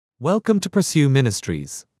Welcome to Pursue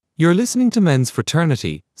Ministries. You're listening to Men's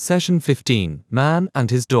Fraternity, Session 15, Man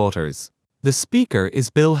and His Daughters. The speaker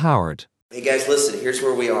is Bill Howard. Hey guys, listen, here's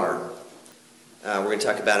where we are. We're going to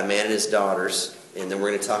talk about a man and his daughters, and then we're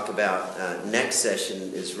going to talk about, next session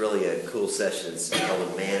is really a cool session. It's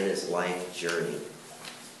called A Man and His Life Journey.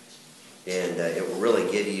 And it will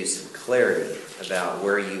really give you some clarity about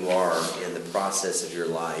where you are in the process of your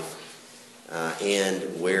life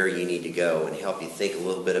and where you need to go, and help you think a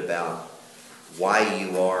little bit about why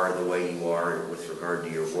you are the way you are with regard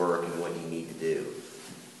to your work and what you need to do.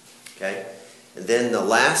 Okay? And then the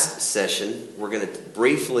last session, we're going to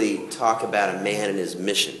briefly talk about a man and his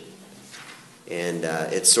mission. And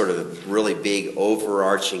it's sort of a really big,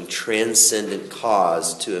 overarching, transcendent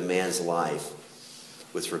cause to a man's life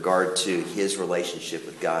with regard to his relationship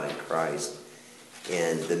with God in Christ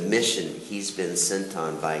and the mission he's been sent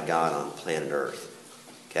on by God on planet Earth.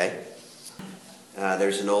 Okay?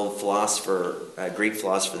 There's an old philosopher, a Greek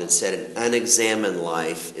philosopher, that said an unexamined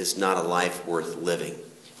life is not a life worth living.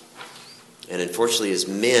 And unfortunately, as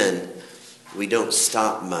men, we don't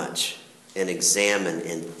stop much and examine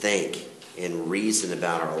and think and reason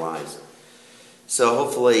about our lives. So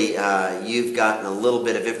hopefully you've gotten a little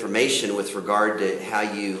bit of information with regard to how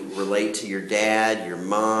you relate to your dad, your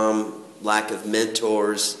mom, lack of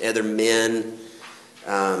mentors, other men,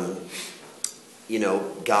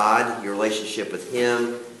 God, your relationship with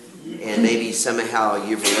Him, and maybe somehow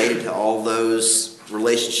you've related to all those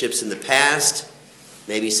relationships in the past,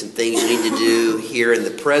 maybe some things you need to do here in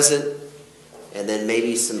the present, and then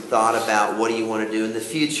maybe some thought about what do you want to do in the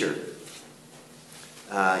future.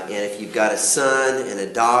 And if you've got a son and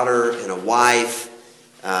a daughter and a wife,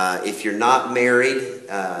 if you're not married,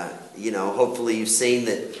 hopefully you've seen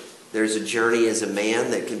that there's a journey as a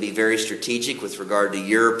man that can be very strategic with regard to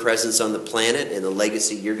your presence on the planet and the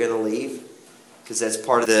legacy you're going to leave, because that's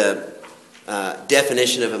part of the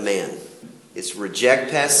definition of a man. It's reject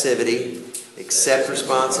passivity, accept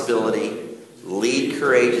responsibility, lead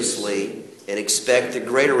courageously, and expect the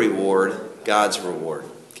greater reward, God's reward.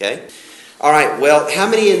 Okay? All right, well, how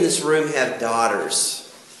many in this room have daughters?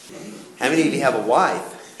 How many of you have a wife?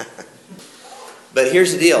 But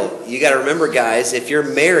here's the deal. You got to remember, guys, if you're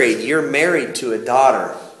married to a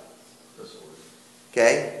daughter.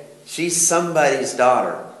 Okay? She's somebody's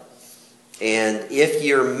daughter. And if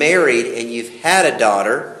you're married and you've had a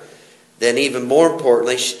daughter, then even more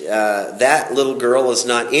importantly, that little girl is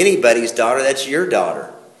not anybody's daughter, that's your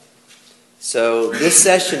daughter. So this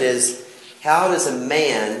session is, how does a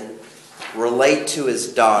man relate to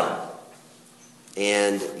his daughter?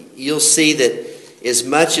 And you'll see that as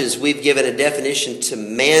much as we've given a definition to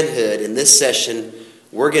manhood, in this session,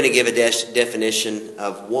 we're going to give a definition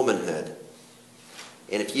of womanhood.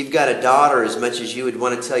 And if you've got a daughter, as much as you would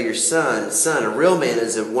want to tell your son, a real man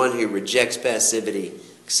is the one who rejects passivity,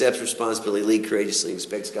 accepts responsibility, leads courageously, and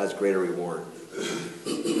expects God's greater reward.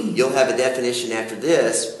 You'll have a definition after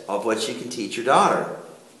this of what you can teach your daughter,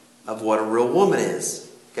 of what a real woman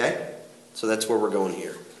is. Okay? So that's where we're going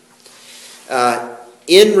here.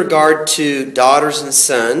 In regard to daughters and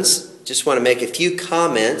sons, just want to make a few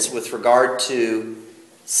comments with regard to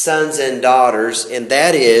sons and daughters, and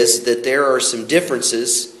that is that there are some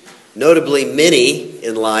differences, notably many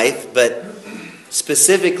in life, but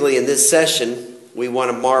specifically in this session, we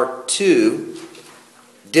want to mark two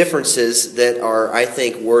differences that are, I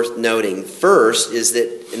think, worth noting. First is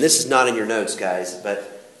that, and this is not in your notes, guys,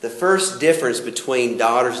 but the first difference between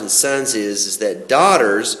daughters and sons is that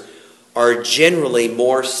daughters are generally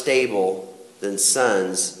more stable than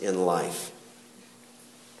sons in life.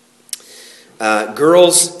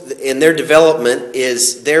 Girls, in their development,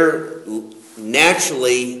 they're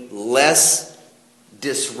naturally less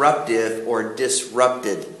disruptive or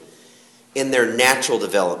disrupted in their natural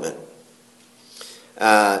development.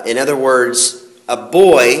 In other words, a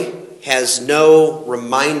boy has no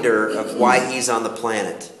reminder of why he's on the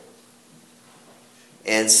planet.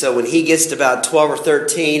 And so when he gets to about 12 or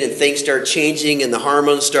 13 and things start changing and the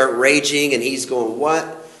hormones start raging and he's going,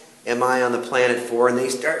 what am I on the planet for? And they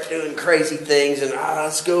start doing crazy things and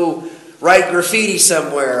let's go write graffiti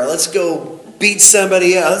somewhere. Let's go beat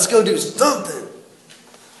somebody up. Let's go do something.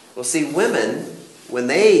 Well, see, women, when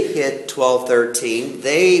they hit 12, 13,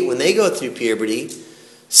 when they go through puberty,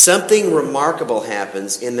 something remarkable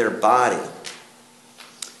happens in their body.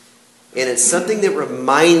 And it's something that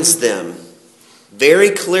reminds them very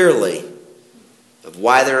clearly of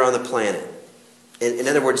why they're on the planet. In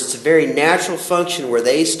other words, it's a very natural function where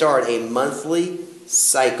they start a monthly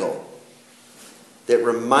cycle that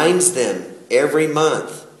reminds them every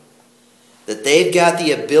month that they've got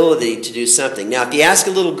the ability to do something. Now, if you ask a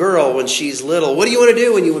little girl when she's little, what do you want to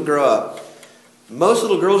do when you would grow up? Most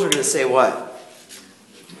little girls are going to say what?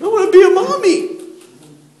 I want to be a mommy.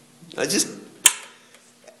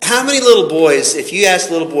 How many little boys, if you ask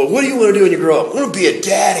a little boy, what do you want to do when you grow up? I want to be a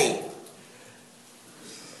daddy.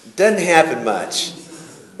 Doesn't happen much,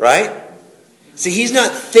 right? See, he's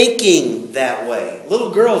not thinking that way.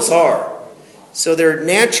 Little girls are. So they're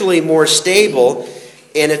naturally more stable.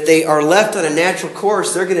 And if they are left on a natural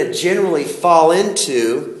course, they're going to generally fall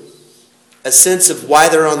into a sense of why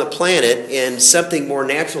they're on the planet and something more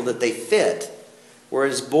natural that they fit.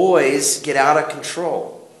 Whereas boys get out of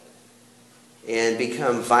control and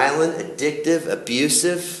become violent, addictive,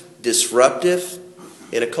 abusive, disruptive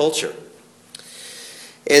in a culture.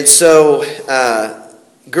 And so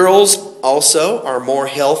girls also are more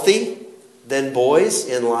healthy than boys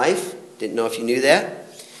in life. Didn't know if you knew that.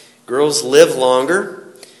 Girls live longer.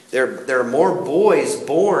 There are more boys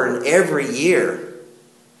born every year.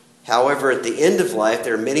 However, at the end of life,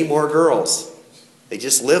 there are many more girls. They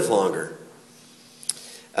just live longer.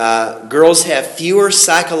 Girls have fewer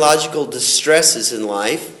psychological distresses in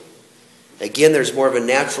life. Again, there's more of a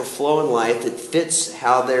natural flow in life that fits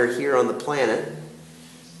how they're here on the planet.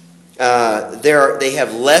 They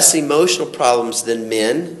have less emotional problems than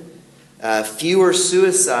men. Fewer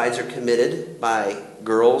suicides are committed by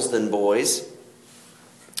girls than boys.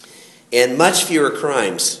 And much fewer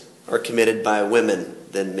crimes are committed by women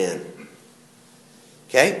than men.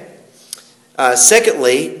 Okay?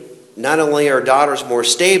 Secondly, not only are daughters more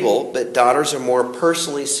stable, but daughters are more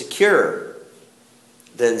personally secure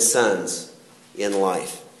than sons in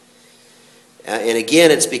life. And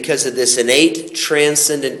again, it's because of this innate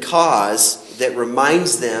transcendent cause that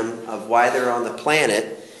reminds them of why they're on the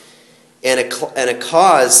planet, and a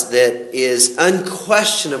cause that is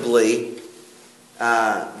unquestionably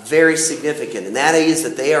very significant. And that is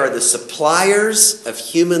that they are the suppliers of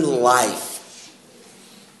human life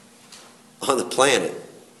on the planet.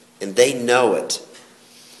 And they know it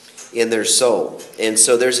in their soul. And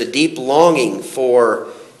so there's a deep longing for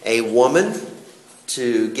a woman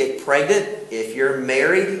to get pregnant. If you're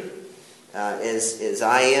married, as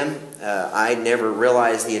I am, I never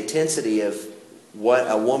realized the intensity of what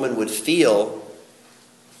a woman would feel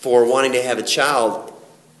for wanting to have a child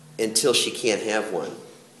until she can't have one.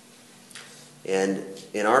 And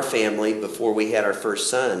in our family, before we had our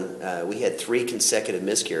first son, we had 3 consecutive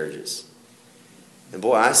miscarriages. And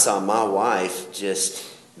boy, I saw my wife just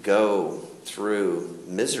go through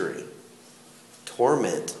misery,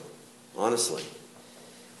 torment, honestly,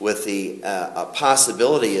 with the a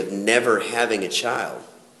possibility of never having a child.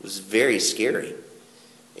 It was very scary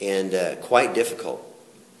and quite difficult,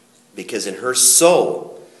 because in her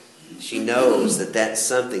soul, she knows that that's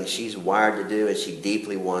something she's wired to do, and she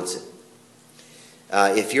deeply wants it.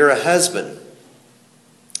 If you're a husband,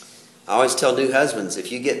 I always tell new husbands, if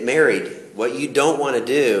you get married, what you don't want to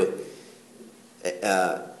do,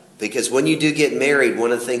 because when you do get married,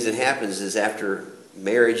 one of the things that happens is after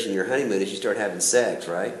marriage and your honeymoon is you start having sex,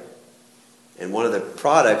 right? And one of the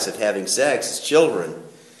products of having sex is children.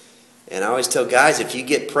 And I always tell guys, if you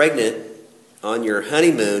get pregnant on your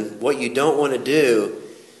honeymoon, what you don't want to do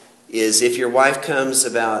is, if your wife comes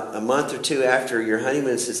about a month or 2 after your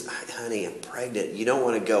honeymoon and says, honey, I'm pregnant, you don't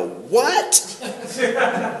want to go, what?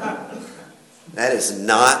 That is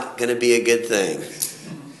not going to be a good thing.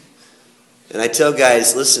 And I tell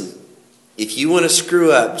guys, listen, if you want to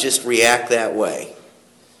screw up, just react that way.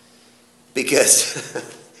 Because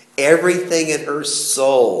everything in her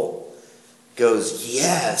soul goes,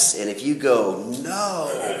 yes. And if you go,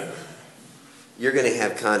 no, you're going to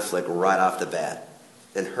have conflict right off the bat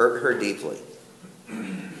and hurt her deeply.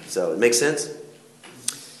 So, it makes sense?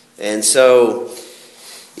 And so,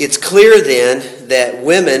 it's clear then that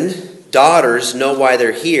women, daughters, know why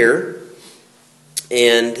they're here.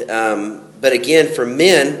 And but again, for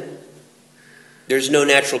men, there's no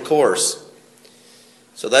natural course.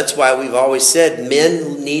 So that's why we've always said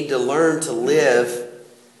men need to learn to live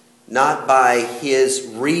not by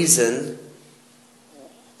his reason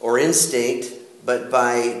or instinct, but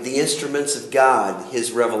by the instruments of God,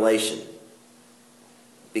 his revelation.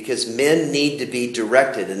 Because men need to be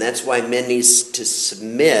directed, and that's why men need to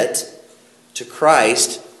submit to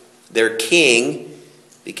Christ, their king,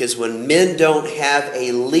 because when men don't have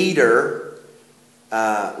a leader,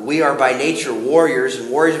 we are by nature warriors, and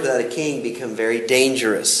warriors without a king become very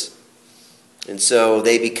dangerous. And so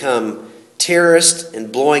they become terrorists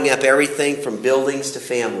and blowing up everything from buildings to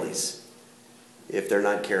families if they're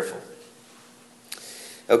not careful.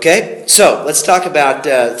 Okay, so let's talk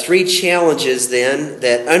about 3 challenges then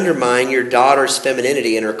that undermine your daughter's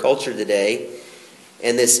femininity in our culture today,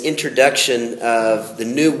 and this introduction of the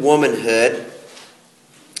new womanhood,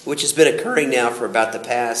 which has been occurring now for about the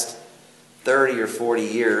past 30 or 40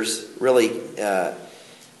 years, really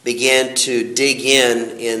began to dig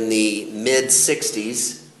in the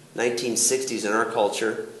mid-60s, 1960s in our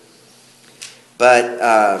culture. But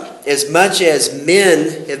as much as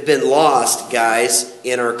men have been lost, guys,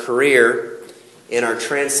 in our career, in our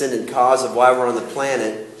transcendent cause of why we're on the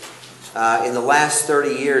planet, in the last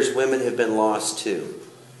 30 years, women have been lost too.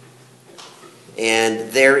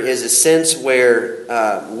 And there is a sense where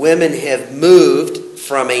women have moved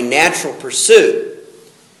from a natural pursuit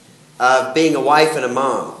of being a wife and a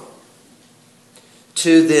mom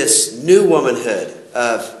to this new womanhood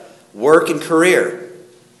of work and career.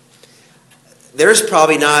 There's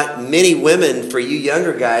probably not many women for you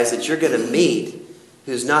younger guys that you're going to meet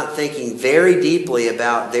who's not thinking very deeply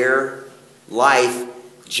about their life,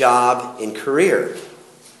 job, and career.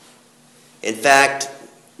 In fact,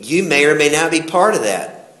 you may or may not be part of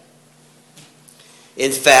that.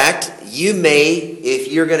 In fact, you may, if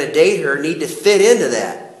you're going to date her, need to fit into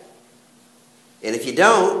that. And if you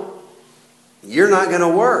don't, you're not going to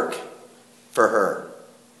work for her.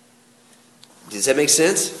 Does that make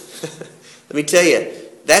sense? Let me tell you,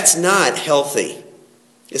 that's not healthy.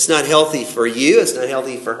 It's not healthy for you, it's not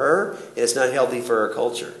healthy for her, and it's not healthy for our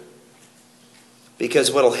culture.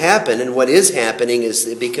 Because what will happen, and what is happening, is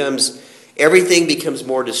everything becomes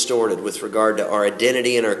more distorted with regard to our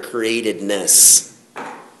identity and our createdness.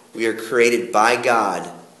 We are created by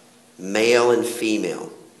God, male and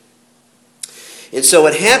female. And so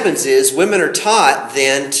what happens is women are taught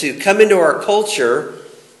then to come into our culture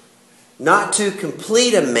not to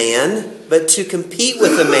complete a man, but to compete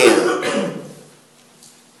with a man.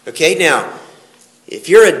 Okay, now, if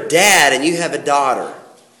you're a dad and you have a daughter,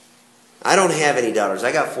 I don't have any daughters.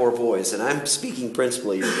 I got 4 boys, and I'm speaking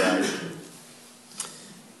principally, you guys.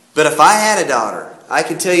 But if I had a daughter, I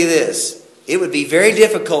can tell you this. It would be very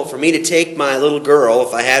difficult for me to take my little girl,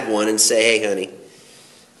 if I had one, and say, hey, honey,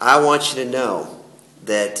 I want you to know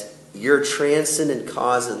that your transcendent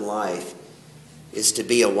cause in life is to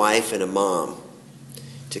be a wife and a mom,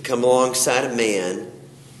 to come alongside a man,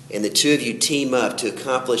 and the two of you team up to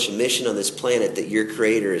accomplish a mission on this planet that your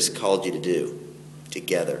Creator has called you to do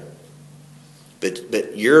together.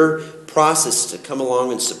 But your process is to come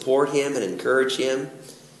along and support him and encourage him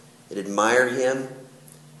and admire him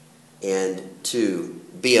and to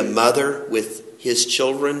be a mother with his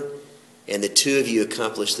children, and the two of you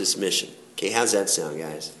accomplish this mission. Okay, how's that sound,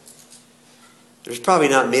 guys? There's probably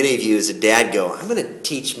not many of you as a dad go, I'm going to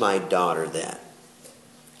teach my daughter that.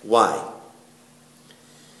 Why?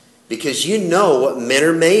 Because you know what men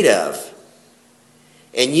are made of.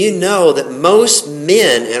 And you know that most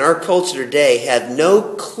men in our culture today have no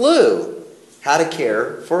clue how to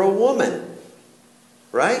care for a woman.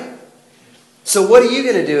 Right? So what are you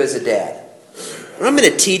going to do as a dad? I'm going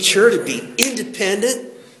to teach her to be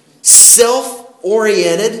independent,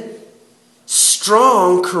 self-oriented,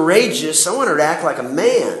 strong, courageous. I want her to act like a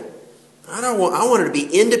man. I want her to be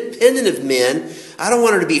independent of men. I don't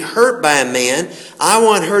want her to be hurt by a man. I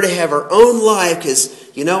want her to have her own life because,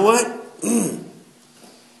 you know what?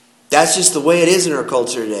 That's just the way it is in our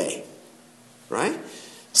culture today. Right?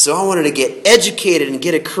 So I want her to get educated and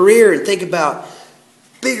get a career and think about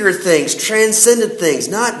bigger things, transcendent things,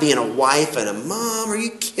 not being a wife and a mom. Are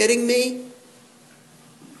you kidding me?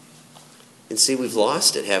 And see, we've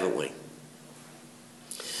lost it, haven't we?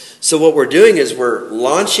 So what we're doing is we're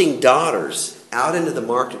launching daughters out into the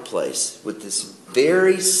marketplace with this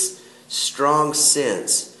very strong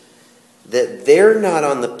sense that they're not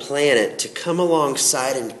on the planet to come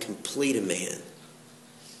alongside and complete a man.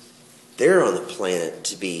 They're on the planet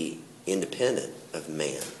to be independent of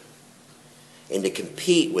man and to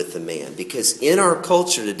compete with the man. Because in our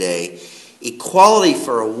culture today, equality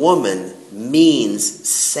for a woman means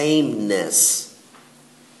sameness.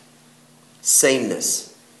 Sameness.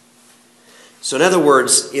 So in other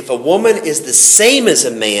words, if a woman is the same as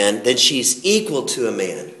a man, then she's equal to a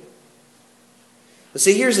man. But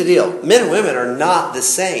see, here's the deal. Men and women are not the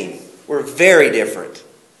same. We're very different.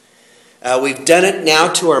 We've done it now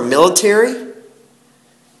to our military.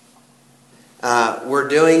 We're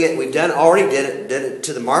doing it. We've already did it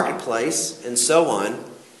to the marketplace and so on,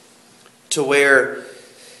 to where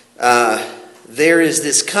there is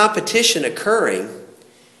this competition occurring,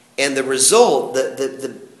 and the result,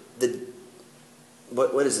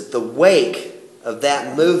 what is it? The wake of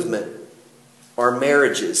that movement are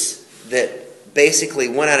marriages that basically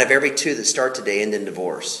 1 out of every 2 that start today end in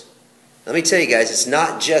divorce. Let me tell you guys, it's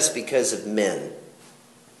not just because of men.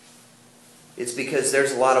 It's because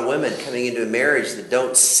there's a lot of women coming into a marriage that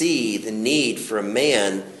don't see the need for a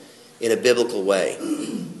man in a biblical way.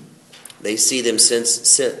 They see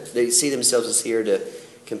themselves as here to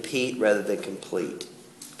compete rather than complete.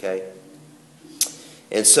 Okay?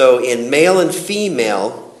 And so in male and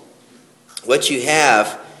female, what you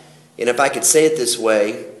have, and if I could say it this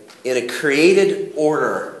way, in a created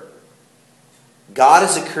order, God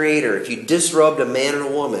is a creator. If you disrobed a man and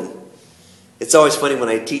a woman, it's always funny when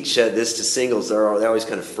I teach this to singles, they always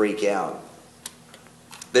kind of freak out.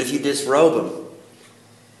 But if you disrobe them,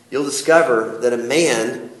 you'll discover that a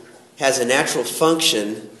man has a natural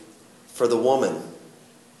function for the woman.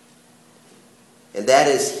 And that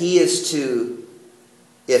is, he is to,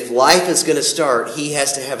 if life is going to start, he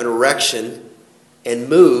has to have an erection and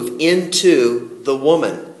move into the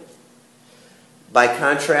woman. By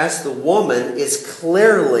contrast, the woman is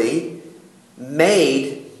clearly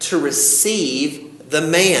made to receive the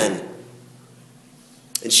man.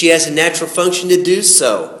 And she has a natural function to do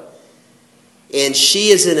so. And she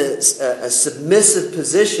is in a submissive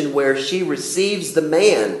position where she receives the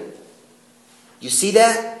man. You see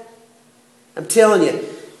that? I'm telling you,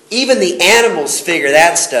 even the animals figure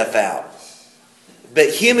that stuff out. But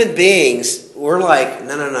human beings, we're like,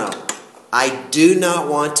 no. I do not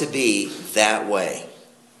want to be that way.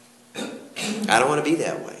 I don't want to be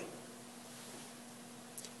that way.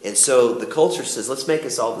 And so the culture says, let's make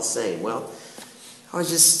us all the same. Well, I would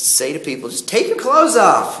just say to people, just take your clothes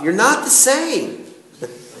off. You're not the same.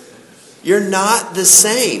 You're not the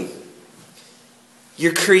same.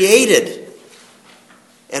 You're created.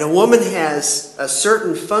 And a woman has a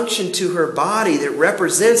certain function to her body that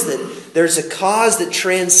represents that there's a cause that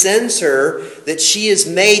transcends her, that she is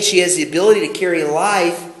made, she has the ability to carry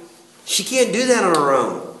life. She can't do that on her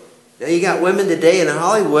own. Now you got women today in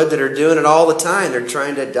Hollywood that are doing it all the time. They're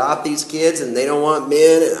trying to adopt these kids and they don't want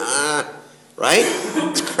men. And, right?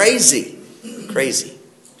 It's crazy. Crazy.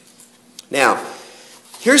 Now,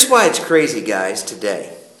 here's why it's crazy, guys,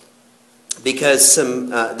 today. Because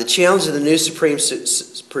the challenge of the new supreme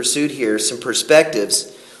pursuit here, some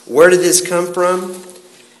perspectives. Where did this come from?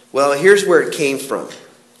 Well, here's where it came from.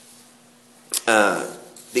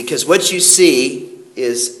 Because what you see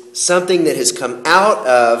is something that has come out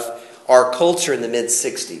of our culture in the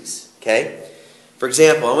mid-60s. Okay? For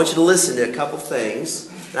example, I want you to listen to a couple things.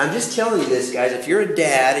 And I'm just telling you this, guys. If you're a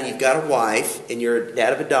dad and you've got a wife and you're a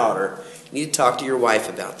dad of a daughter, you need to talk to your wife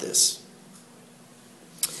about this.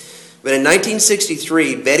 But in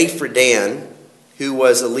 1963, Betty Friedan, who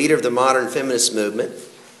was a leader of the modern feminist movement,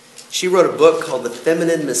 she wrote a book called The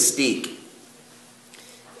Feminine Mystique.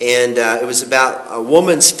 And it was about a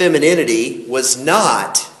woman's femininity was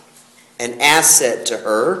not an asset to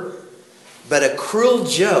her, but a cruel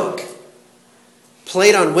joke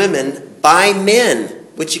played on women by men.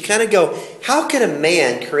 Which you kind of go, how can a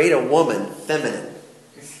man create a woman feminine?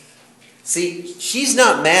 See, she's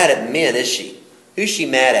not mad at men, is she? Who's she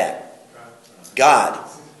mad at? God.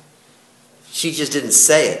 She just didn't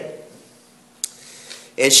say it.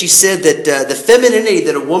 And she said that the femininity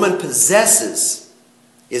that a woman possesses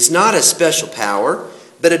is not a special power,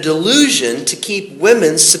 but a delusion to keep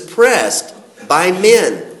women suppressed by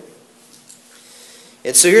men.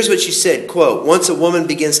 And so here's what she said, quote, once a woman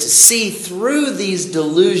begins to see through these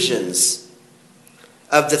delusions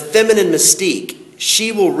of the feminine mystique,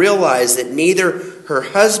 she will realize that neither her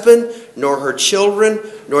husband, nor her children,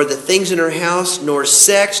 nor the things in her house, nor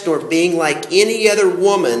sex, nor being like any other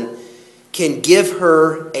woman can give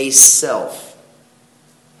her a self.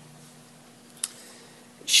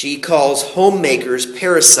 She calls homemakers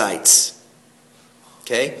parasites.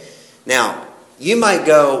 Okay? Now, you might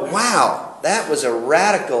go, wow, that was a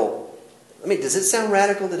radical. Does it sound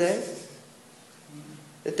radical today?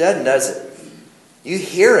 It doesn't, does it? You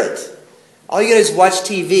hear it. All you got to do is watch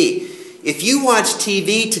TV. If you watch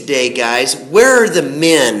TV today, guys, where are the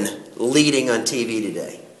men leading on TV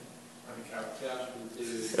today?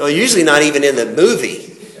 Well, usually not even in the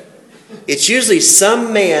movie. It's usually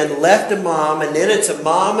some man left a mom, and then it's a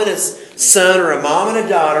mom and a son or a mom and a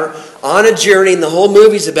daughter on a journey, and the whole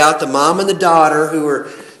movie's about the mom and the daughter who are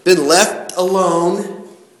been left alone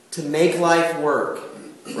to make life work,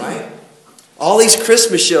 right? All these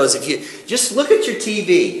Christmas shows, if you just look at your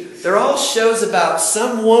TV, they're all shows about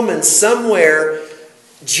some woman somewhere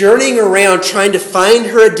journeying around trying to find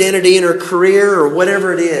her identity in her career or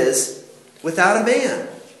whatever it is without a man.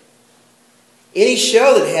 Any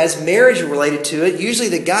show that has marriage related to it, usually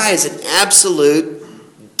the guy is an absolute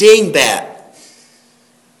dingbat.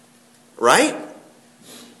 Right?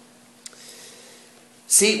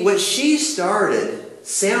 See, what she started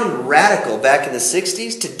sound radical back in the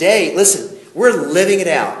 60s. Today, listen, we're living it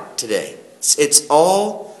out today. It's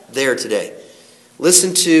all there today.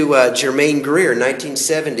 Listen to Germaine Greer,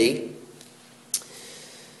 1970,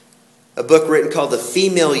 a book written called The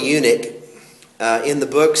Female Eunuch. In the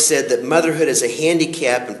book said that motherhood is a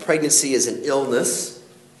handicap and pregnancy is an illness.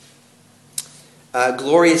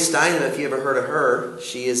 Gloria Steinem, if you ever heard of her,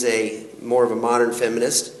 she is more of a modern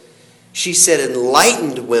feminist. She said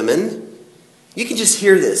enlightened women, you can just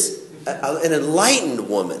hear this, an enlightened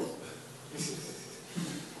woman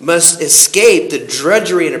must escape the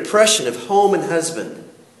drudgery and oppression of home and husband.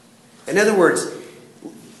 In other words,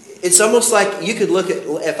 it's almost like you could look at,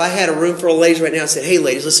 if I had a room full of ladies right now and said, hey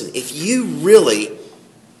ladies, listen, if you really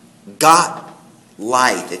got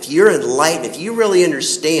life, if you're enlightened, if you really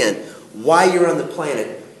understand why you're on the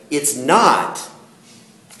planet, it's not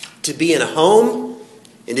to be in a home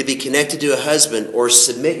and to be connected to a husband or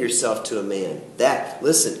submit yourself to a man.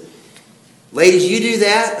 Listen, ladies, you do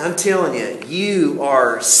that, I'm telling you, you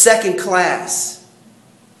are second class.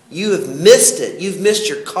 You have missed it. You've missed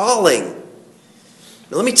your calling.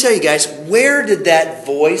 Now let me tell you guys, where did that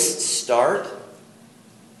voice start?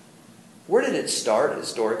 Where did it start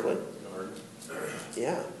historically? Garden.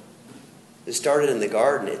 Yeah. It started in the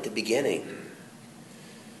garden at the beginning.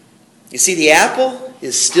 You see, the apple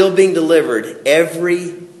is still being delivered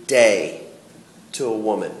every day to a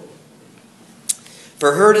woman.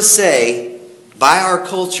 For her to say, by our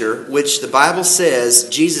culture, which the Bible says,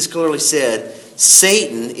 Jesus clearly said,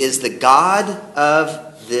 Satan is the god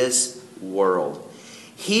of this world.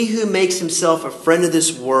 He who makes himself a friend of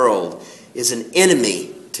this world is an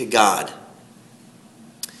enemy to God.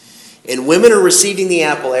 And women are receiving the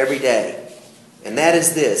apple every day. And that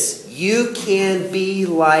is this: you can be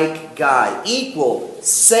like God, equal,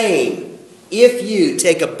 same, if you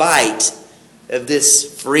take a bite of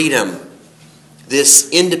this freedom, this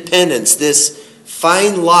independence, this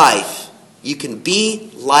fine life. You can be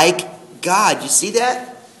like God. You see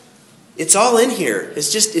that? It's all in here.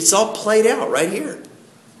 It's all played out right here.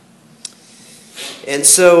 And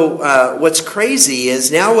so what's crazy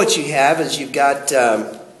is now what you have is you've got,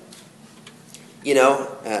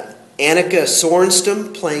 Annika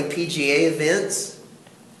Sorenstam playing PGA events.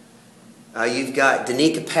 You've got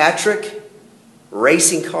Danica Patrick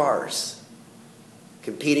racing cars,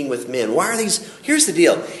 competing with men. Why are these? Here's the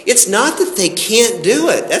deal. It's not that they can't do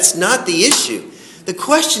it. That's not the issue. The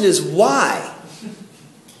question is why?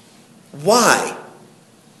 Why?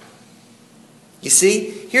 You see,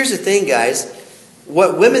 here's the thing, guys.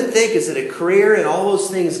 What women think is that a career and all those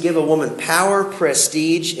things give a woman power,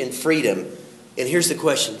 prestige, and freedom. And here's the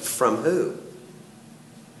question: from who?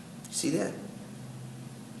 See that?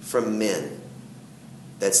 From men.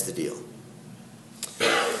 That's the deal.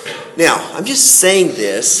 Now, I'm just saying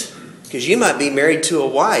this because you might be married to a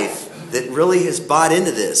wife that really has bought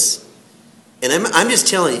into this. And I'm just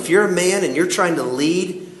telling you, if you're a man and you're trying to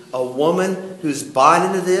lead a woman who's bought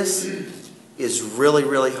into this, is really,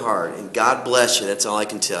 really hard. And God bless you. That's all I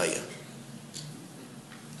can tell you.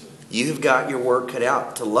 You've got your work cut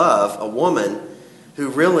out to love a woman who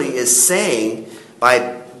really is saying,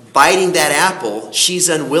 by biting that apple, she's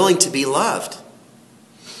unwilling to be loved.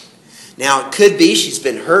 Now, it could be she's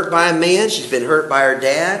been hurt by a man. She's been hurt by her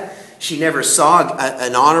dad. She never saw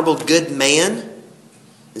an honorable, good man.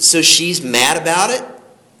 And so she's mad about it.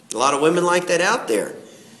 A lot of women like that out there.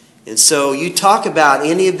 And so you talk about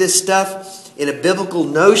any of this stuff in a biblical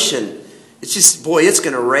notion, it's just, boy, it's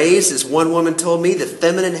going to raise, as one woman told me, the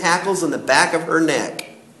feminine hackles on the back of her neck.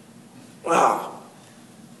 Wow.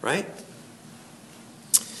 Right?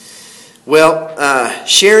 Well,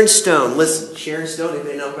 Sharon Stone. Listen, Sharon Stone,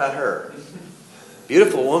 anybody know about her?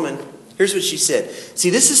 Beautiful woman. Here's what she said.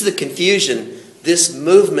 See, this is the confusion this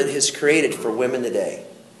movement has created for women today.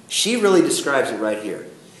 She really describes it right here.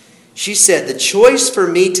 She said, the choice for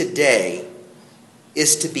me today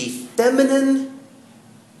is to be feminine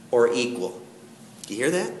or equal. Do you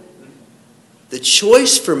hear that? The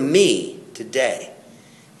choice for me today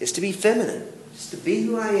is to be feminine, is to be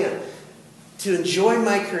who I am, to enjoy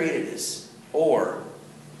my creativeness, or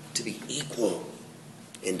to be equal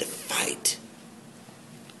and to fight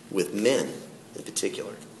with men in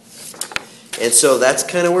particular. And so that's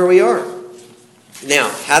kind of where we are. Now,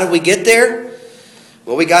 how did we get there?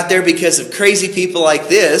 Well, we got there because of crazy people like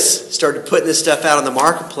this started putting this stuff out on the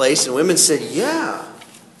marketplace, and women said, yeah,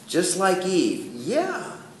 just like Eve.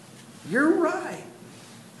 Yeah, you're right.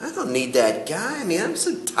 I don't need that guy. I mean, I'm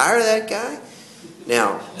so tired of that guy.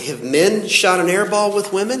 Now, have men shot an air ball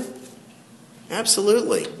with women?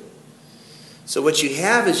 Absolutely. So what you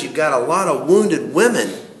have is you've got a lot of wounded women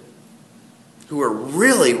who are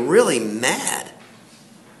really, really mad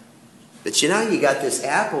But you know, you got this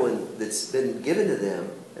apple that's been given to them,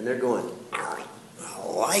 and they're going, I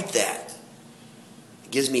like that.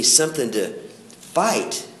 It gives me something to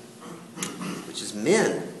fight, which is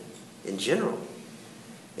men in general.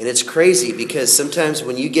 And it's crazy because sometimes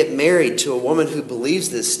when you get married to a woman who believes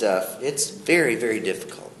this stuff, it's very, very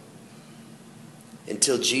difficult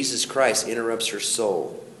until Jesus Christ interrupts her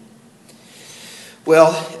soul.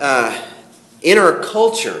 Well, in our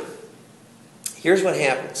culture, here's what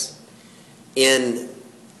happens. In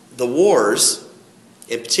the wars,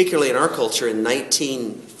 and particularly in our culture in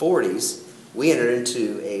 1940s, we entered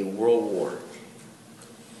into a world war.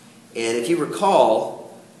 And if you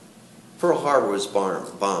recall, Pearl Harbor was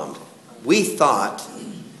bombed. We thought,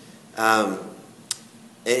 and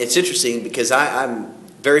it's interesting because I'm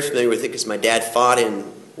very familiar with it because my dad fought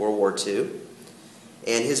in World War II,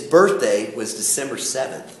 and his birthday was December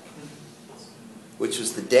 7th, which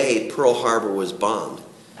was the day Pearl Harbor was bombed.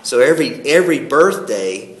 So every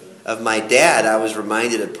birthday of my dad, I was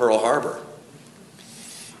reminded of Pearl Harbor.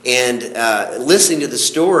 And listening to the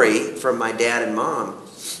story from my dad and mom,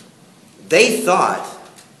 they thought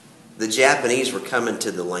the Japanese were coming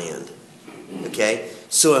to the land. Okay?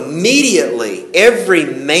 So immediately, every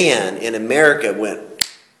man in America went,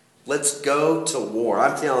 let's go to war.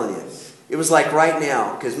 I'm telling you. It was like right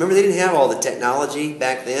now, because remember they didn't have all the technology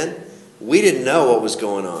back then. We didn't know what was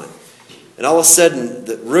going on. And all of a sudden,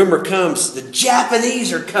 the rumor comes, the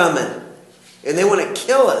Japanese are coming. And they want to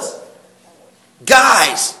kill us.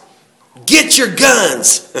 Guys, get your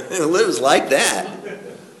guns. It was like that.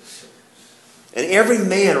 And every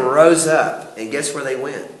man rose up. And guess where they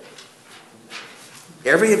went?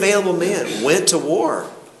 Every available man went to war.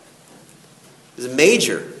 It was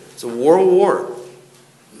major. It's a world war.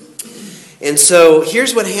 And so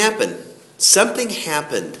here's what happened. Something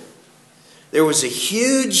happened. There was a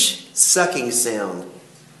huge sucking sound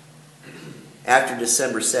after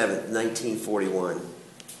December 7th, 1941.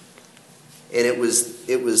 And it was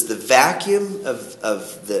the vacuum of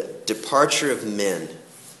the departure of men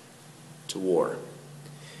to war,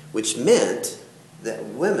 which meant that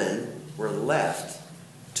women were left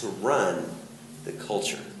to run the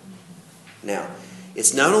culture. Now,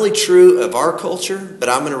 it's not only true of our culture, but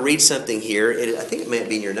I'm going to read something here. I think it might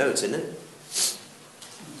be in your notes, isn't it?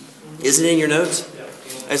 Is it in your notes?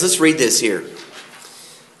 Right, let's read this here.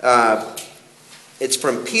 It's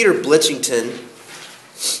from Peter Blicchington,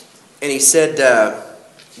 and he said,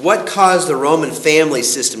 what caused the Roman family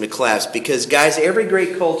system to collapse? Because, guys, every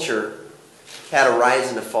great culture had a rise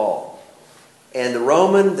and a fall. And the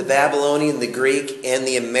Roman, the Babylonian, the Greek, and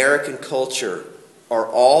the American culture are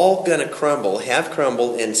all going to crumble, have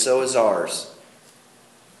crumbled, and so is ours.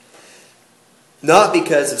 Not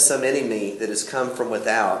because of some enemy that has come from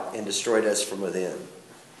without and destroyed us from within.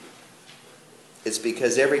 It's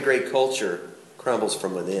because every great culture crumbles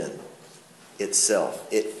from within itself.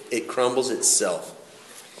 It crumbles itself.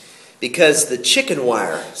 Because the chicken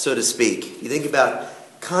wire, so to speak, you think about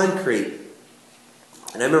concrete.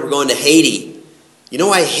 And I remember going to Haiti. You know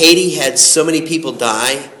why Haiti had so many people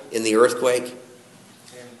die in the earthquake?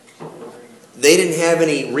 They didn't have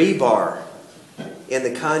any rebar in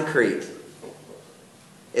the concrete.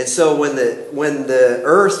 And so when the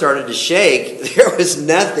earth started to shake, there was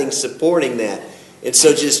nothing supporting that. And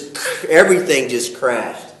so just everything just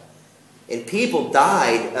crashed. And people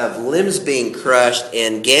died of limbs being crushed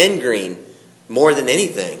and gangrene more than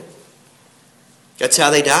anything. That's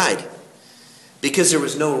how they died. Because there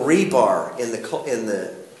was no rebar in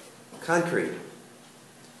the concrete.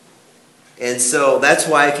 And so that's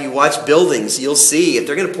why if you watch buildings, you'll see if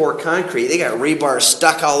they're going to pour concrete, they got rebar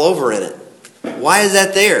stuck all over in it. Why is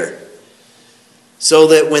that there? So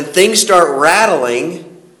that when things start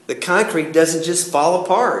rattling, the concrete doesn't just fall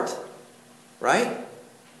apart. Right?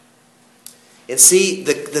 And see,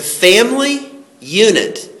 the family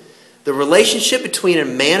unit, the relationship between a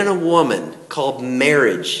man and a woman called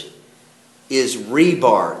marriage, is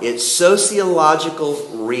rebar. It's sociological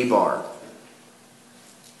rebar.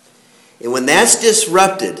 And when that's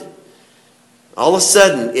disrupted, all of a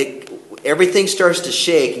sudden everything starts to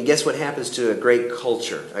shake, and guess what happens to a great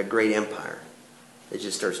culture, a great empire? It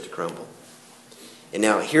just starts to crumble. And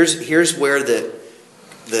now here's where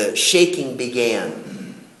the shaking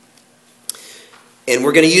began. And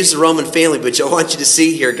we're going to use the Roman family, but I want you to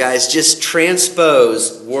see here, guys, just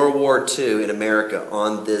transpose World War II in America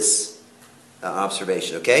on this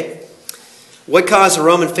observation, okay? What caused the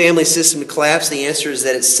Roman family system to collapse? The answer is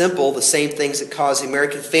that it's simple. The same things that caused the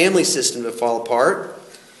American family system to fall apart.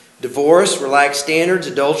 Divorce, relaxed standards,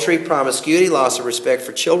 adultery, promiscuity, loss of respect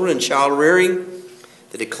for children and child rearing,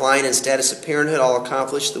 the decline in status of parenthood all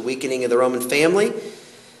accomplished the weakening of the Roman family.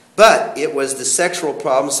 But it was the sexual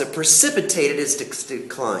problems that precipitated its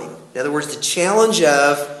decline. In other words, the challenge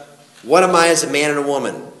of, what am I as a man and a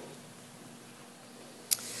woman?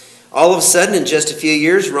 All of a sudden, in just a few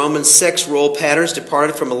years, Roman sex role patterns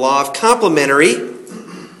departed from a law of complementary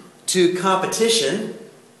to competition.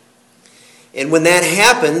 And when that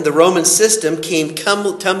happened, the Roman system came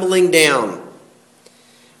tumbling down.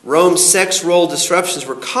 Rome's sex role disruptions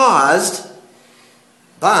were caused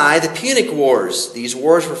by the Punic Wars. These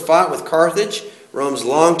wars were fought with Carthage, Rome's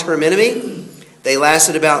long-term enemy. They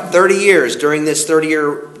lasted about 30 years. During this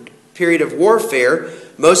 30-year period of warfare,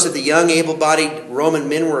 most of the young, able-bodied Roman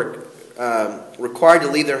men were required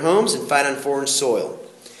to leave their homes and fight on foreign soil.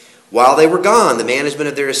 While they were gone, the management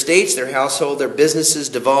of their estates, their household, their businesses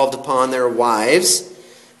devolved upon their wives.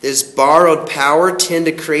 This borrowed power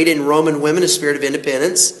tended to create in Roman women a spirit of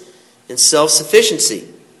independence and self-sufficiency.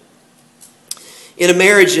 In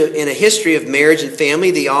a history of marriage and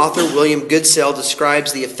family, the author William Goodsell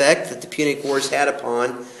describes the effect that the Punic Wars had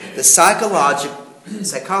upon the psychology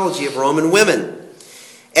of Roman women.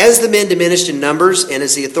 As the men diminished in numbers and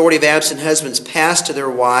as the authority of absent husbands passed to their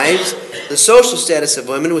wives, the social status of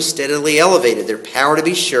women was steadily elevated. Their power, to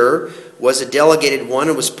be sure, was a delegated one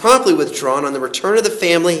and was promptly withdrawn on the return of the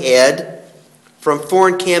family head from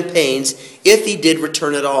foreign campaigns, if he did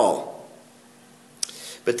return at all.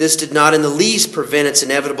 But this did not in the least prevent its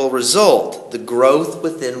inevitable result, the growth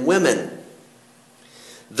within women.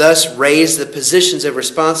 Thus raised the positions of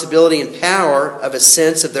responsibility and power of a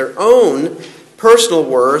sense of their own personal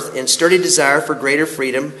worth and sturdy desire for greater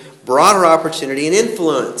freedom, broader opportunity, and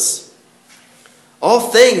influence. All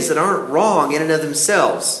things that aren't wrong in and of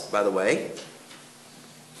themselves, by the way.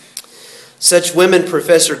 Such women,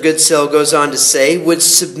 Professor Goodsell goes on to say, would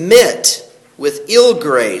submit with ill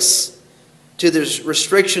grace to the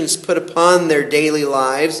restrictions put upon their daily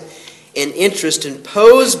lives and interest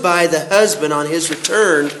imposed by the husband on his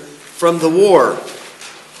return from the war.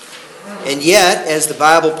 And yet, as the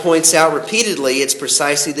Bible points out repeatedly, it's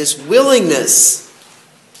precisely this willingness.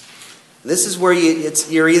 This is where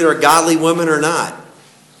you're either a godly woman or not.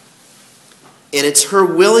 And it's her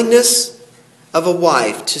willingness of a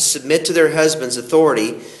wife to submit to their husband's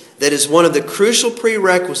authority that is one of the crucial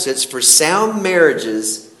prerequisites for sound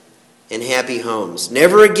marriages and happy homes.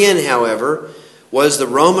 Never again, however, was the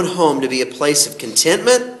Roman home to be a place of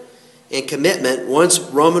contentment and commitment once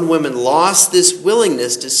Roman women lost this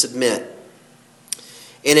willingness to submit.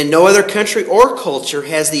 And in no other country or culture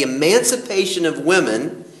has the emancipation of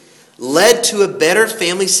women led to a better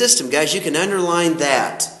family system. Guys, you can underline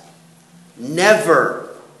that.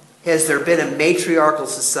 Never has there been a matriarchal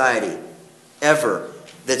society, ever,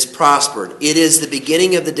 that's prospered. It is the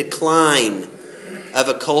beginning of the decline of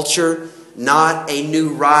a culture, not a new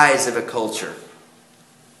rise of a culture.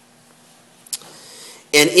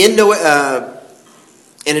 And in no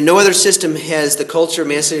other system has the culture of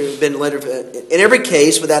emancipation been led. In every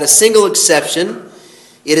case, without a single exception,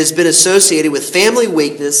 it has been associated with family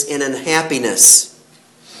weakness and unhappiness.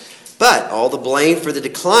 But all the blame for the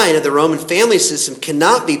decline of the Roman family system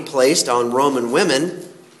cannot be placed on Roman women.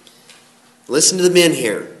 Listen to the men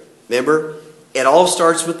here. Remember, it all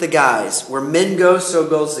starts with the guys. Where men go, so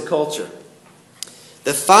goes the culture.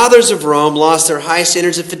 The fathers of Rome lost their high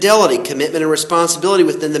standards of fidelity, commitment, and responsibility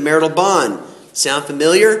within the marital bond. Sound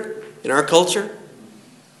familiar in our culture?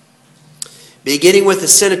 Beginning with the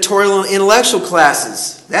senatorial and intellectual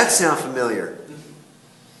classes. That sound familiar.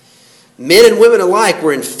 Men and women alike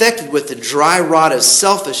were infected with the dry rot of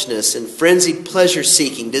selfishness and frenzied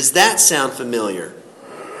pleasure-seeking. Does that sound familiar?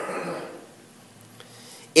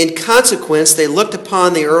 In consequence, they looked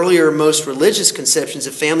upon the earlier, most religious conceptions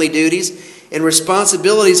of family duties and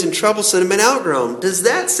responsibilities and troublesome and outgrown. Does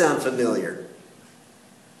that sound familiar?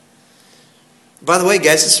 By the way,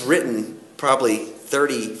 guys, this is written probably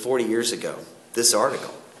 30, 40 years ago, this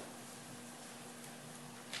article.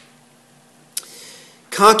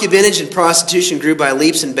 Concubinage and prostitution grew by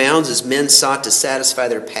leaps and bounds as men sought to satisfy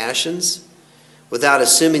their passions without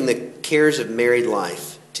assuming the cares of married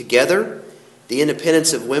life. Together, the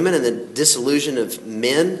independence of women and the disillusion of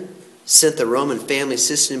men sent the Roman family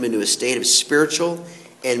system into a state of spiritual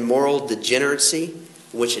and moral degeneracy,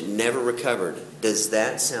 which it never recovered. Does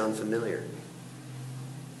that sound familiar?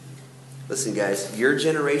 Listen, guys, your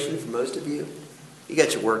generation, for most of you, you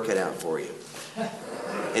got your work cut out for you.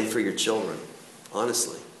 And for your children,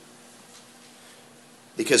 honestly.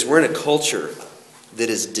 Because we're in a culture that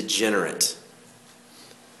is degenerate.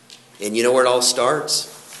 And you know where it all starts?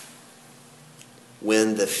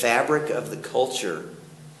 When the fabric of the culture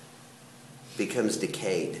becomes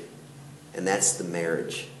decayed. And that's the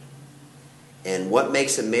marriage. And what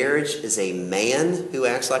makes a marriage is a man who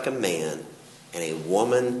acts like a man and a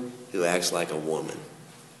woman who acts like a woman.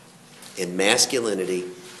 In masculinity,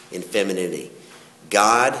 in femininity.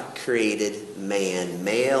 God created man,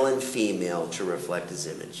 male and female, to reflect his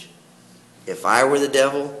image. If I were the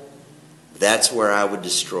devil, that's where I would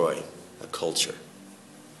destroy a culture.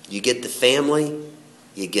 You get the family,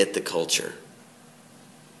 you get the culture.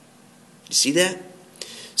 You see that?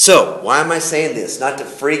 So, why am I saying this? Not to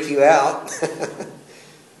freak you out,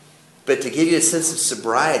 but to give you a sense of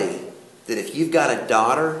sobriety, that if you've got a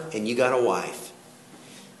daughter and you got a wife,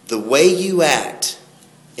 the way you act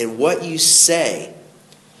and what you say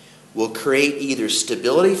will create either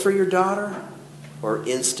stability for your daughter or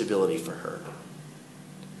instability for her.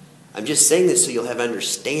 I'm just saying this so you'll have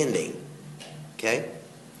understanding. Okay?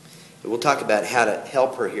 And we'll talk about how to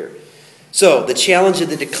help her here. So, the challenge of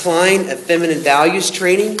the decline of feminine values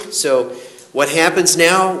training. So, what happens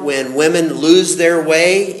now when women lose their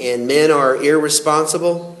way and men are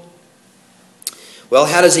irresponsible? Well,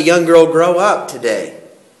 how does a young girl grow up today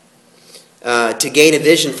to gain a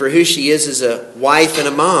vision for who she is as a wife and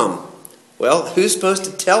a mom? Well, who's supposed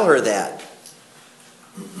to tell her that?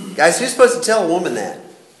 Guys, who's supposed to tell a woman that?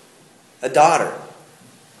 A daughter.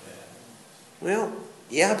 Well,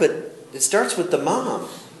 yeah, but it starts with the mom.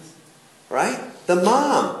 Right? The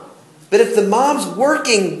mom. But if the mom's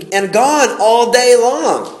working and gone all day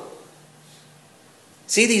long.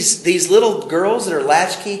 See these little girls that are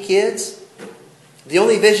latchkey kids? The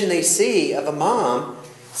only vision they see of a mom,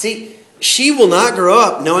 see, she will not grow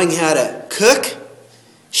up knowing how to cook.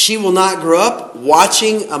 She will not grow up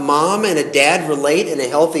watching a mom and a dad relate in a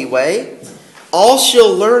healthy way. All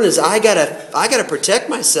she'll learn is I gotta protect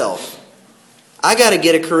myself. I gotta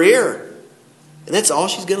get a career. And that's all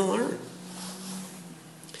she's gonna learn.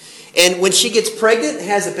 And when she gets pregnant and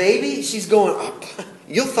has a baby, she's going, oh,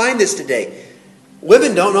 you'll find this today.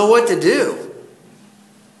 Women don't know what to do.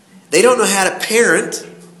 They don't know how to parent.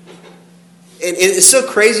 And it's so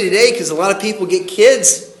crazy today because a lot of people get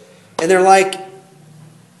kids and they're like,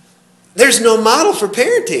 there's no model for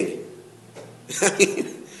parenting. I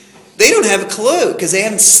mean, they don't have a clue because they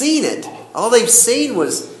haven't seen it. All they've seen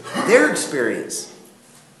was their experience.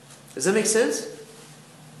 Does that make sense?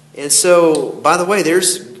 And so, by the way,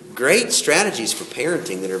 there's great strategies for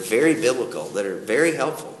parenting that are very biblical, that are very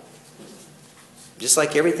helpful. Just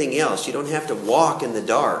like everything else, you don't have to walk in the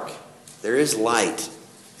dark. There is light.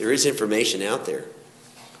 There is information out there.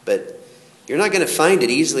 But you're not going to find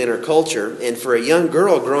it easily in our culture. And for a young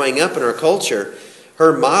girl growing up in our culture,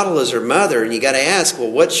 her model is her mother. And you got to ask,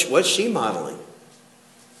 well, what's she modeling?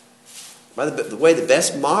 By the way, the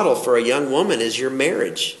best model for a young woman is your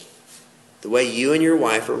marriage. The way you and your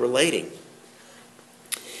wife are relating.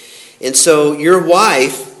 And so your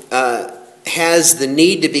wife has the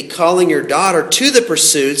need to be calling your daughter to the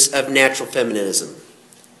pursuits of natural feminism.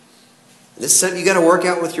 And this is something you got to work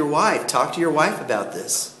out with your wife. Talk to your wife about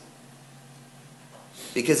this.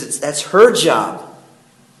 Because that's her job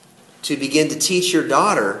to begin to teach your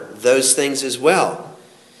daughter those things as well.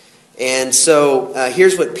 And so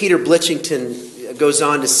here's what Peter Blitchington goes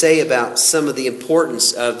on to say about some of the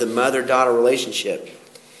importance of the mother-daughter relationship.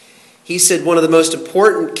 He said one of the most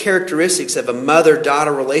important characteristics of a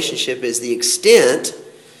mother-daughter relationship is the extent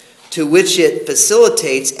to which it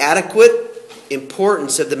facilitates adequate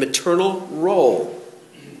importance of the maternal role.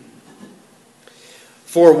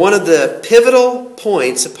 For one of the pivotal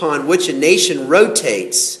points upon which a nation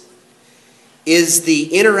rotates is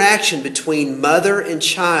the interaction between mother and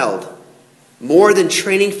child. More than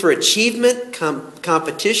training for achievement,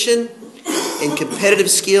 competition, and competitive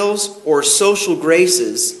skills or social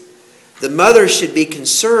graces, the mother should be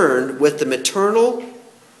concerned with the maternal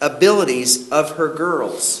abilities of her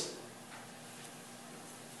girls.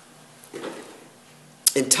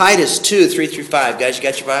 In Titus 2, 3-5, guys, you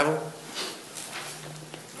got your Bible?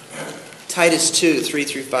 Titus 2,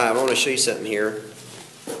 3-5. I want to show you something here.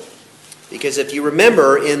 Because if you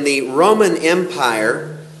remember, in the Roman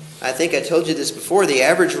Empire, I think I told you this before, the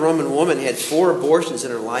average Roman woman had 4 abortions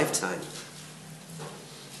in her lifetime.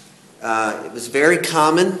 It was very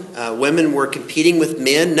common. Women were competing with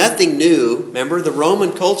men. Nothing new. Remember the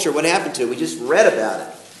Roman culture, what happened to it? We just read about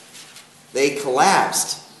it. They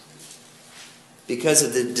collapsed because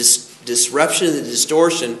of the disruption and the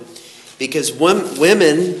distortion. Because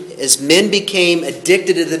women, as men became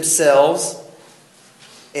addicted to themselves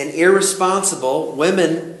and irresponsible,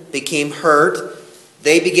 women became hurt.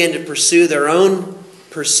 They began to pursue their own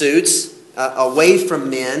pursuits away from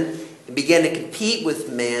men and began to compete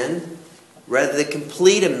with men rather than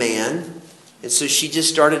complete a man. And so she just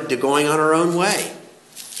started going on her own way.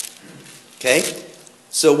 Okay?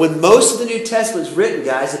 So when most of the New Testament is written,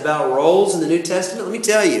 guys, about roles in the New Testament, let me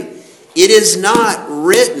tell you, it is not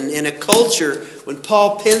written in a culture when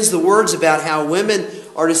Paul pens the words about how women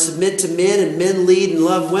are to submit to men and men lead and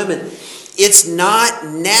love women. It's not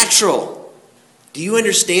natural. Do you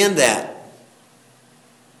understand that?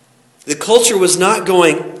 The culture was not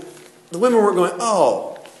going, the women weren't going,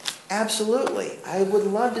 oh, absolutely, I would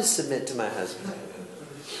love to submit to my husband.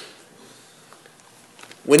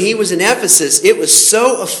 When he was in Ephesus, it was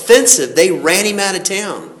so offensive, they ran him out of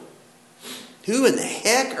town. Who in the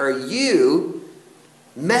heck are you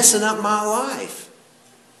messing up my life?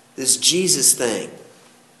 This Jesus thing.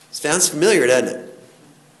 Sounds familiar, doesn't it?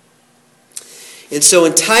 And so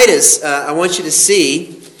in Titus, I want you to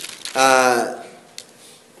see,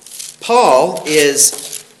 Paul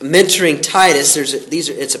is mentoring Titus.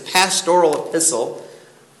 It's a pastoral epistle.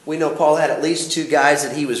 We know Paul had at least two guys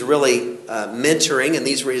that he was really mentoring, and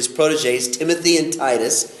these were his proteges, Timothy and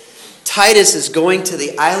Titus. Titus is going to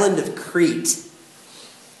the island of Crete.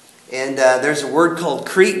 And there's a word called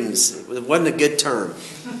Cretans. It wasn't a good term.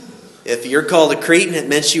 If you're called a Cretan, it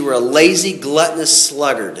meant you were a lazy, gluttonous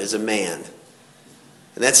sluggard as a man.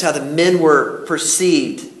 And that's how the men were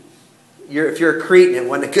perceived. If you're a Cretan, it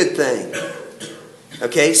wasn't a good thing.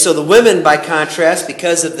 Okay, so the women, by contrast,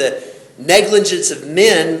 because of the negligence of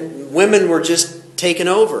men, women were just taken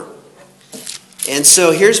over. And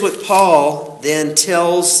so here's what Paul then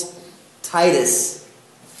tells Titus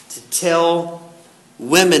to tell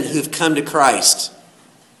women who've come to Christ.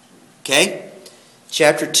 Okay?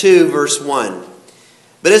 Chapter 2, verse 1.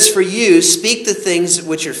 But as for you, speak the things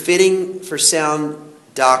which are fitting for sound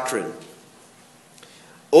doctrine.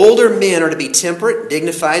 Older men are to be temperate,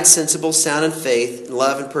 dignified, sensible, sound in faith, in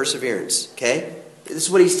love, and perseverance. Okay? This is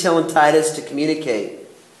what he's telling Titus to communicate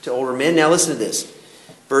to older men. Now listen to this.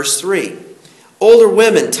 Verse 3. Older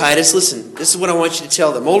women, Titus, listen, this is what I want you to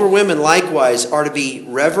tell them. Older women likewise are to be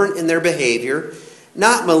reverent in their behavior,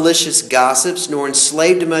 not malicious gossips, nor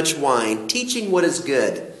enslaved to much wine, teaching what is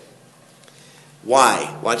good.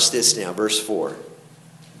 Why? Watch this now, verse 4.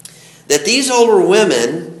 That these older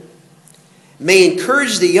women may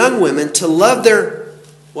encourage the young women to love their...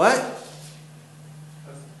 What?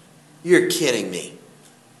 You're kidding me.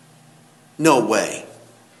 No way.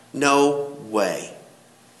 No way.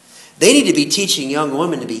 They need to be teaching young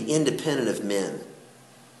women to be independent of men.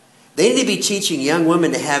 They need to be teaching young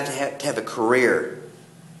women to have a career,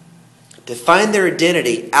 to find their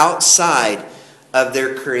identity outside of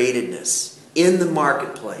their createdness, in the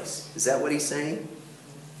marketplace. Is that what he's saying?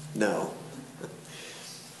 No.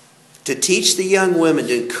 To teach the young women,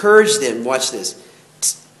 to encourage them, watch this,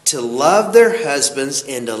 to love their husbands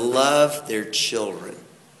and to love their children.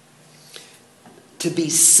 To be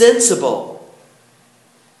sensible,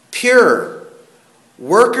 pure,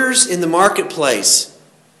 workers in the marketplace.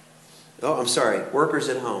 Oh, I'm sorry, workers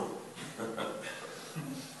at home.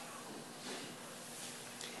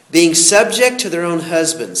 Being subject to their own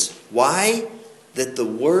husbands. Why? That the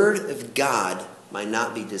word of God might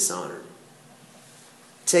not be dishonored.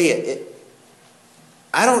 I tell you,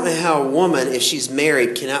 I don't know how a woman, if she's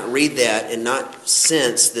married, cannot read that and not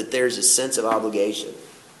sense that there's a sense of obligation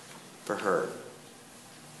for her.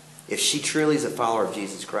 If she truly is a follower of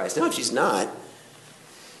Jesus Christ. Now, if she's not,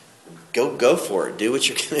 go for it. Do what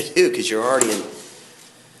you're going to do, because you're already in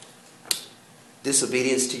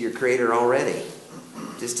disobedience to your Creator already,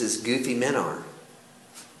 just as goofy men are.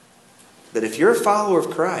 But if you're a follower of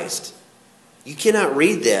Christ, you cannot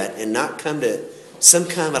read that and not come to some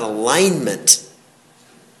kind of an alignment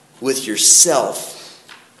with yourself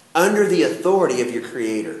under the authority of your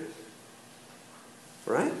Creator.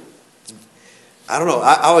 Right? I don't know.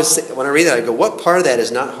 I always think, when I read that, I go, what part of that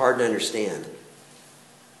is not hard to understand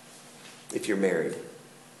if you're married?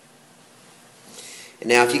 And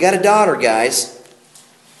now, if you got a daughter, guys,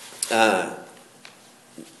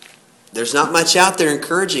 there's not much out there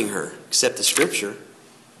encouraging her except the Scripture,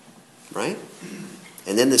 right?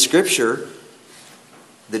 And then the Scripture,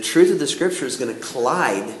 the truth of the Scripture is going to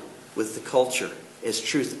collide with the culture, as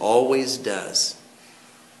truth always does.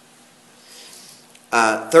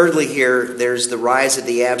 Thirdly here, there's the rise of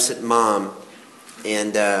the absent mom.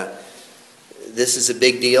 And this is a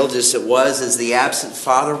big deal, just as it was as the absent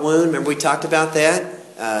father wound. Remember we talked about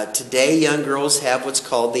that? Today, young girls have what's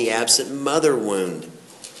called the absent mother wound.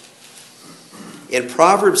 In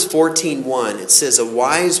Proverbs 14:1, it says, a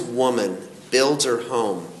wise woman builds her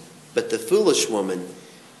home, but the foolish woman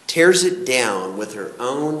tears it down with her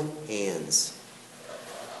own hands.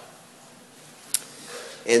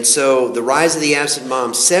 And so the rise of the absent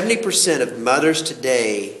mom, 70% of mothers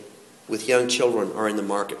today with young children are in the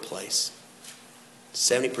marketplace.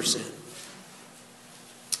 70%.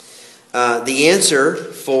 The answer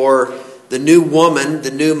for the new woman,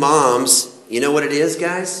 the new moms, you know what it is,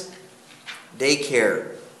 guys?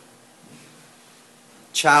 Daycare.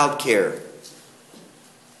 Child care.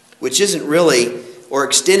 Which isn't really, or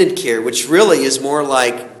extended care, which really is more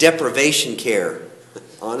like deprivation care,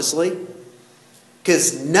 honestly.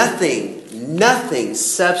 Because nothing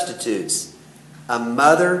substitutes a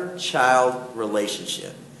mother-child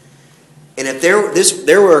relationship. And if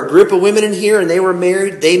there were a group of women in here and they were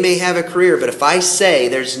married, they may have a career. But if I say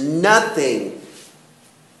there's nothing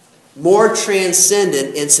more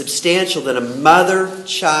transcendent and substantial than a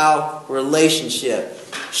mother-child relationship,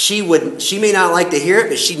 she may not like to hear it,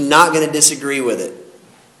 but she's not going to disagree with it.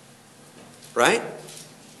 Right?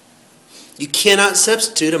 You cannot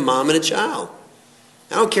substitute a mom and a child.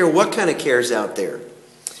 I don't care what kind of care is out there.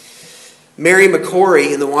 Mary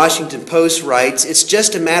McCory in the Washington Post writes, "It's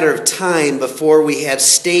just a matter of time before we have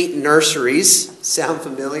state nurseries." Sound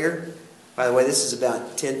familiar? By the way, this is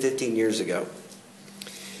about 10, 15 years ago.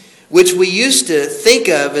 Which we used to think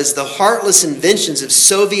of as the heartless inventions of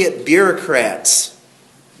Soviet bureaucrats.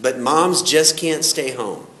 But moms just can't stay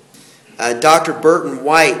home. Dr. Burton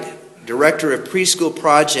White, director of Preschool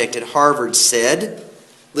Project at Harvard, said,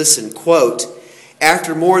 listen, quote,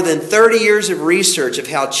 "After more than 30 years of research of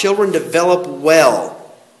how children develop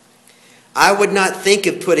well, I would not think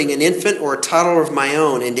of putting an infant or a toddler of my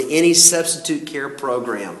own into any substitute care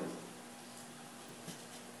program."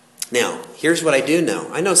 Now, here's what I do know.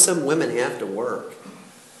 I know some women have to work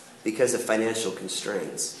because of financial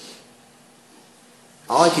constraints.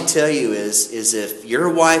 All I can tell you is if your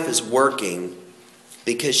wife is working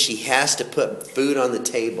because she has to put food on the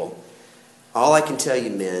table, all I can tell you,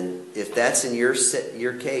 men, if that's in your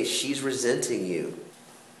case, she's resenting you.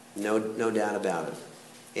 No doubt about it.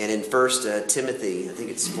 And in 1 Timothy, I think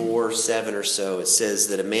it's 4:7 or so, it says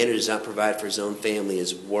that a man who does not provide for his own family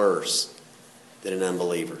is worse than an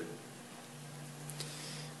unbeliever.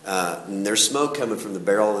 And there's smoke coming from the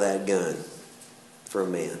barrel of that gun for a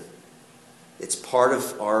man. It's part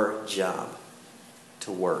of our job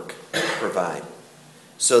to work, provide,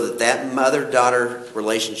 so that mother-daughter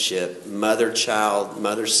relationship, mother-child,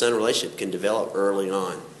 mother-son relationship can develop early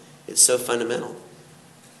on. It's so fundamental.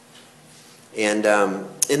 And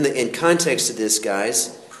in context of this,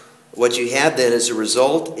 guys, what you have then as a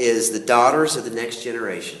result is the daughters of the next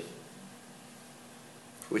generation,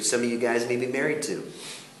 which some of you guys may be married to.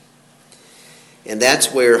 And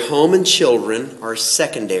that's where home and children are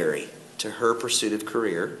secondary to her pursuit of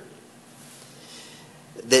career.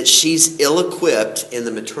 That she's ill-equipped in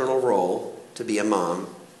the maternal role to be a mom.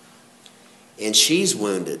 And she's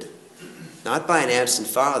wounded. Not by an absent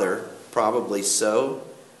father, probably so,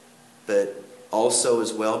 but also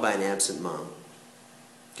as well by an absent mom.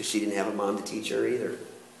 Because she didn't have a mom to teach her either.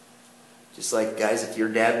 Just like, guys, if your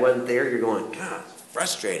dad wasn't there, you're going, God,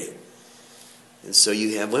 frustrating. And so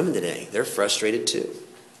you have women today. They're frustrated too.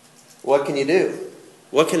 What can you do?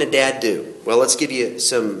 What can a dad do? Well, let's give you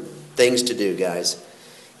some things to do, guys.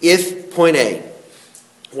 If, point A,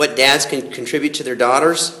 what dads can contribute to their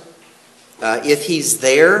daughters, if he's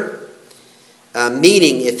there,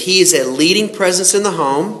 meaning if he is a leading presence in the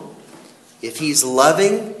home, if he's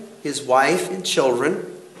loving his wife and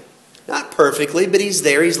children, not perfectly, but he's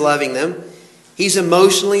there, he's loving them, he's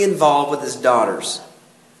emotionally involved with his daughters.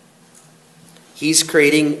 He's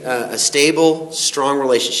creating a stable, strong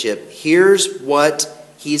relationship. Here's what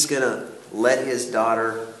he's going to let his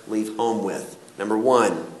daughter leave home with. Number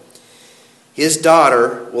one, his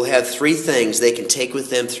daughter will have 3 things they can take with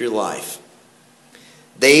them through life.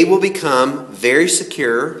 They will become very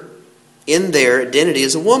secure in their identity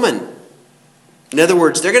as a woman. In other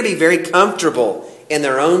words, they're going to be very comfortable in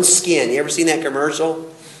their own skin. You ever seen that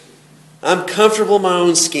commercial? I'm comfortable in my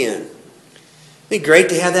own skin. It'd be great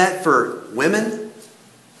to have that for women.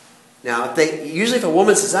 Now, usually if a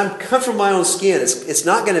woman says, I'm comfortable in my own skin, it's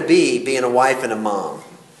not going to be being a wife and a mom.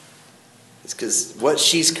 It's because what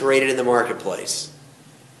she's created in the marketplace.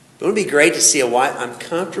 But it would be great to see a wife. I'm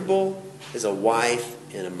comfortable as a wife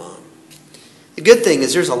and a mom. The good thing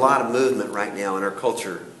is there's a lot of movement right now in our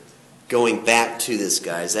culture going back to this,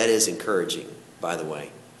 guys. That is encouraging, by the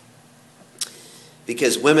way.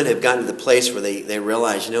 Because women have gotten to the place where they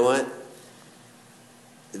realize, you know what?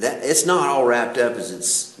 That it's not all wrapped up as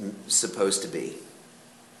it's supposed to be.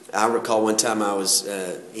 I recall one time I was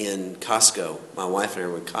in Costco. My wife and I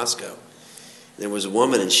were in Costco. There was a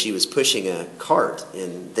woman and she was pushing a cart.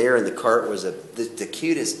 And there in the cart was the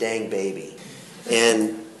cutest dang baby.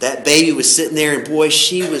 And that baby was sitting there and boy,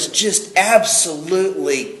 she was just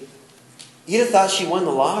absolutely... You'd have thought she won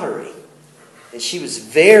the lottery. And she was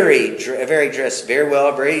very dressed very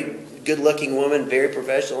well, very good-looking woman, very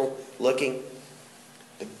professional looking,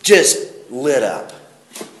 just lit up.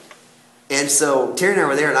 And so Terry and I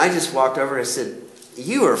were there, and I just walked over and I said,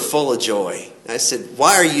 "You are full of joy." I said,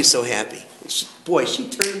 "Why are you so happy?" She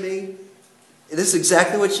turned to me, and this is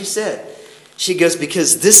exactly what she said. She goes,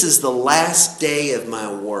 "Because this is the last day of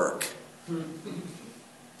my work."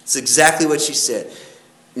 It's exactly what she said.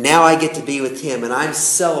 Now I get to be with him, and I'm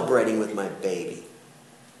celebrating with my baby.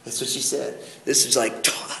 That's what she said. This is like,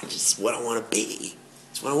 this is what I want to be.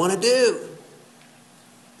 It's what I want to do.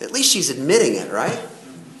 At least she's admitting it, right?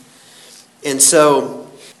 And so,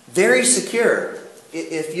 very secure.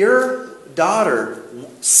 If your daughter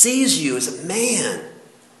sees you as a man,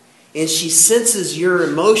 and she senses your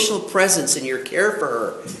emotional presence and your care for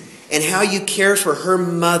her, and how you care for her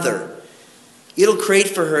mother, it'll create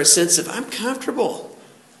for her a sense of, I'm comfortable.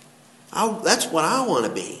 That's what I want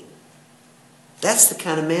to be. That's the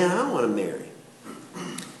kind of man I want to marry.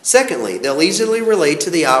 Secondly, they'll easily relate to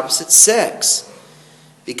the opposite sex.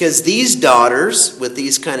 Because these daughters with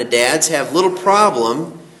these kind of dads have little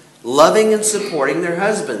problem loving and supporting their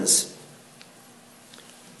husbands.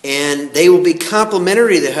 And they will be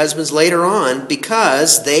complimentary to their husbands later on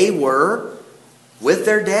because they were with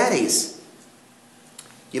their daddies.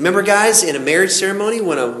 You remember, guys, in a marriage ceremony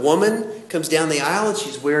when a woman comes down the aisle and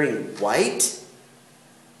she's wearing white,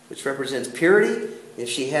 which represents purity. If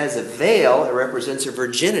she has a veil, it represents her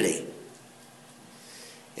virginity.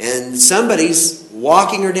 And somebody's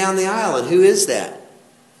walking her down the aisle, and who is that?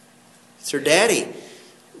 It's her daddy.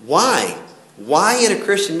 Why? Why in a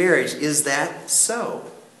Christian marriage is that so?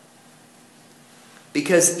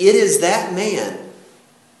 Because it is that man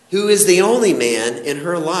who is the only man in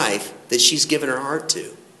her life that she's given her heart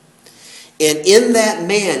to. And in that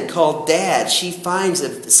man called Dad, she finds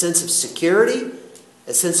a sense of security,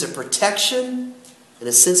 a sense of protection, and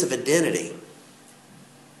a sense of identity.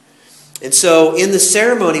 And so in the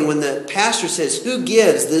ceremony, when the pastor says, who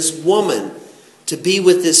gives this woman to be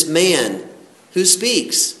with this man? Who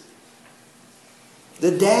speaks?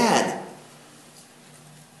 The dad.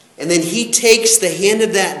 And then he takes the hand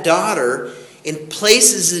of that daughter and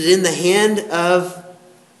places it in the hand of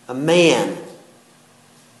a man.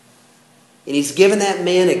 And he's given that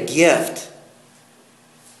man a gift.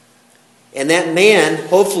 And that man,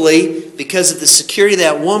 hopefully, because of the security of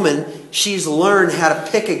that woman, she's learned how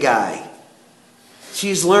to pick a guy.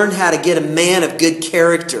 She's learned how to get a man of good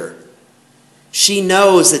character. She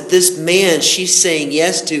knows that this man she's saying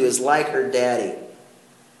yes to is like her daddy.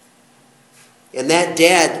 And that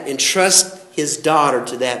dad entrusts his daughter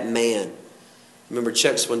to that man. Remember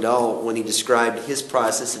Chuck Swindoll, when he described his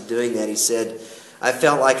process of doing that, he said, I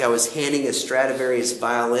felt like I was handing a Stradivarius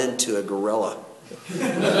violin to a gorilla.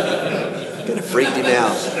 Kind of freaked him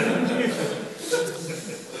out.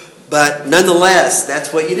 But nonetheless,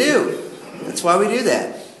 that's what you do. That's why we do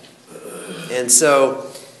that. And so,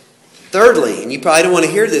 thirdly, and you probably don't want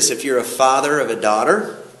to hear this if you're a father of a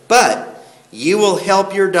daughter, but you will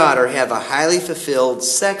help your daughter have a highly fulfilled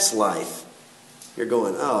sex life. You're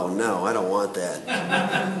going, oh no, I don't want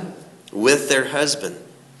that. With their husband.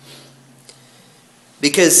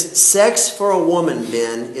 Because sex for a woman,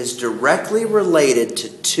 men, is directly related to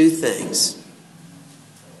two things.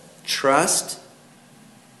 Trust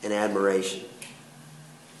and admiration.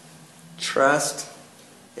 Trust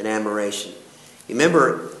and admiration.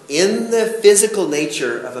 Remember, in the physical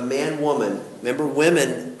nature of a man-woman, remember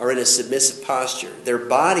women are in a submissive posture. Their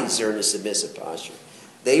bodies are in a submissive posture.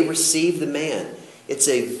 They receive the man. It's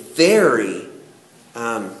a very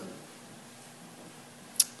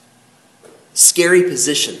scary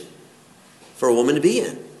position for a woman to be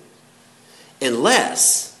in.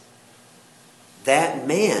 Unless that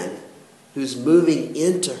man who's moving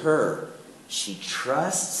into her, she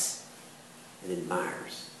trusts and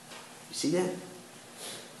admires. You see that?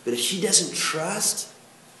 But if she doesn't trust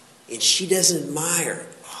and she doesn't admire,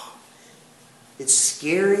 it's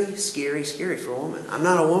scary, scary, scary for a woman. I'm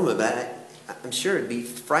not a woman, but I'm sure it'd be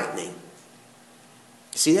frightening.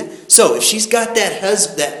 See that? So if she's got that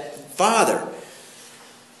husband, that father,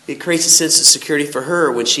 it creates a sense of security for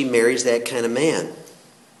her when she marries that kind of man.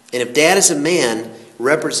 And if dad as a man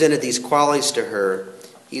represented these qualities to her,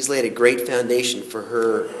 he's laid a great foundation for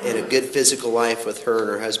her and a good physical life with her and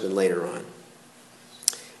her husband later on.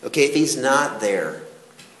 Okay, if he's not there,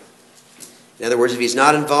 in other words, if he's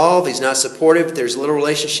not involved, he's not supportive, if there's a little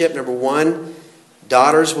relationship, number one,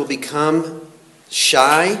 daughters will become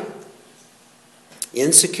shy,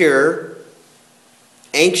 insecure,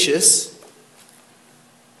 anxious,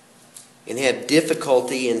 and have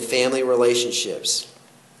difficulty in family relationships.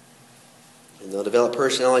 And they'll develop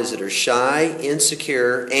personalities that are shy,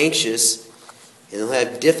 insecure, anxious, And they'll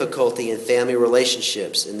have difficulty in family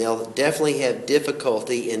relationships. And they'll definitely have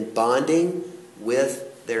difficulty in bonding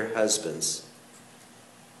with their husbands.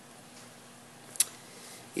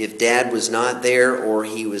 If dad was not there or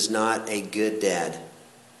he was not a good dad.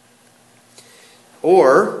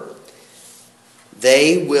 Or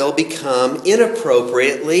they will become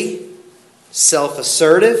inappropriately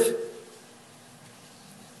self-assertive,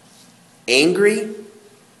 angry,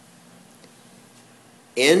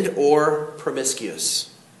 and or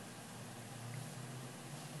promiscuous.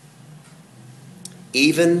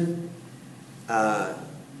 Even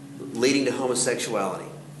leading to homosexuality,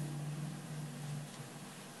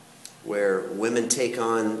 where women take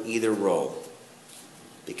on either role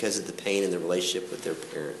because of the pain in the relationship with their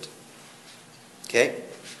parent. Okay?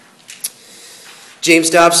 James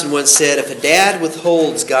Dobson once said, if a dad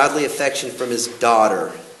withholds godly affection from his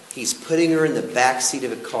daughter, he's putting her in the back seat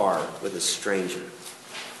of a car with a stranger.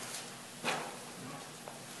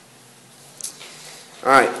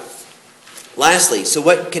 All right. Lastly, so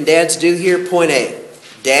what can dads do here? Point A.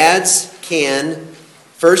 Dads can,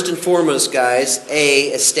 first and foremost, guys,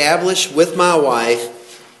 establish with my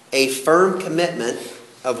wife a firm commitment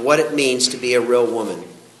of what it means to be a real woman.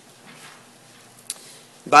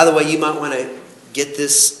 By the way, you might want to get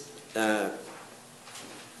this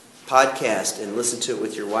podcast and listen to it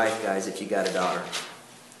with your wife, guys, if you got a daughter.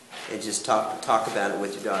 And just talk about it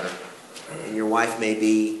with your daughter. And your wife may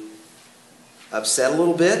be upset a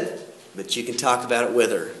little bit, but you can talk about it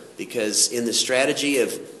with her. Because in the strategy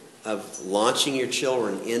of launching your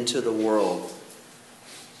children into the world,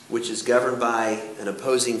 which is governed by an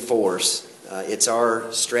opposing force, it's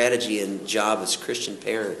our strategy and job as Christian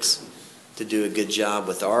parents to do a good job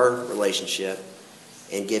with our relationship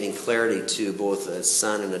and giving clarity to both a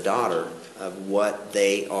son and a daughter of what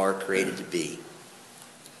they are created to be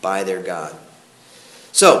by their God.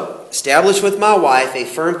 So, establish with my wife a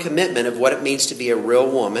firm commitment of what it means to be a real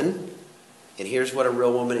woman. And here's what a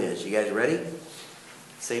real woman is. You guys ready?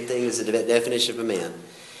 Same thing as the definition of a man.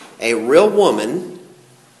 A real woman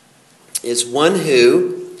is one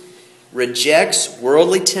who rejects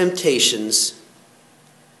worldly temptations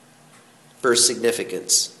for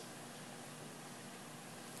significance.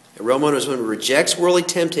 A real woman is one who rejects worldly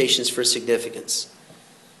temptations for significance.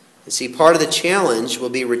 And see, part of the challenge will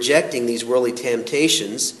be rejecting these worldly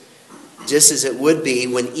temptations, just as it would be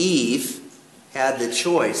when Eve had the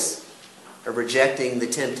choice of rejecting the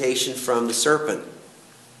temptation from the serpent.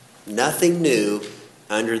 Nothing new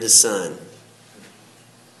under the sun.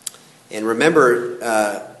 And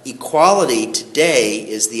remember, equality today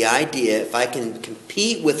is the idea, if I can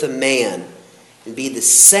compete with a man and be the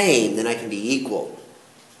same, then I can be equal.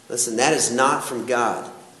 Listen, that is not from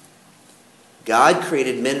God. God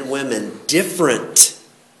created men and women different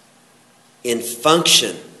in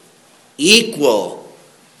function, equal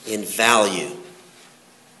in value.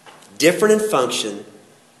 Different in function,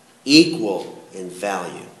 equal in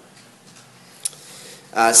value.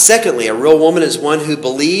 Secondly, a real woman is one who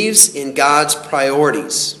believes in God's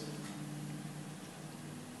priorities.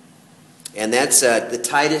 And that's the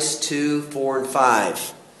Titus 2, 4, and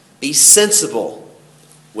 5. Be sensible.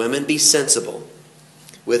 Women, be sensible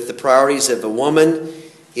with the priorities of a woman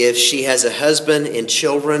if she has a husband and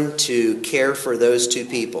children to care for those two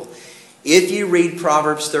people. If you read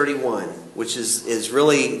Proverbs 31, which is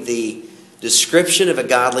really the description of a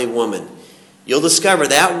godly woman, you'll discover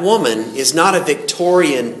that woman is not a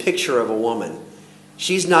Victorian picture of a woman.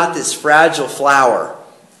 She's not this fragile flower.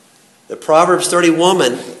 The Proverbs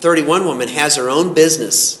 31 woman has her own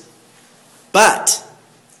business, but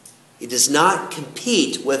it does not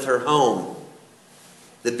compete with her home.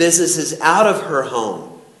 The business is out of her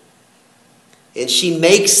home. And she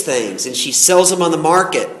makes things and she sells them on the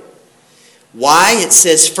market. Why? It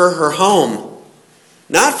says for her home.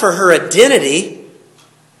 Not for her identity,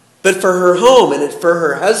 but for her home and for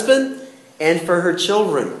her husband and for her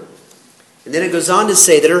children. And then it goes on to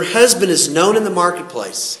say that her husband is known in the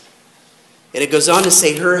marketplace. And it goes on to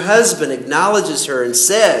say her husband acknowledges her and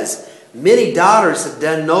says, many daughters have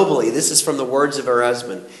done nobly. This is from the words of her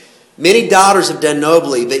husband. Many daughters have done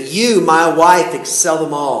nobly, but you, my wife, excel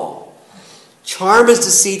them all. Charm is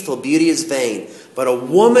deceitful, beauty is vain. But a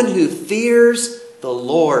woman who fears the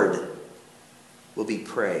Lord will be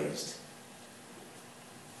praised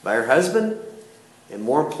by her husband and,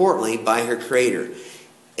 more importantly, by her Creator.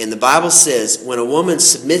 And the Bible says when a woman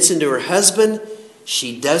submits unto her husband,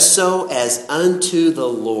 she does so as unto the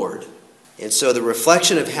Lord. And so the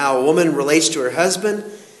reflection of how a woman relates to her husband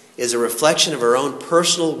is a reflection of her own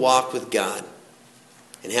personal walk with God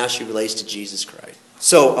and how she relates to Jesus Christ.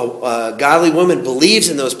 So a godly woman believes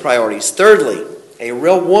in those priorities. Thirdly, a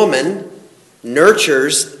real woman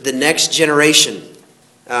nurtures the next generation.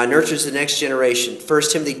 Nurtures the next generation. 1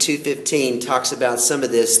 Timothy 2:15 talks about some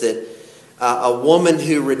of this, that a woman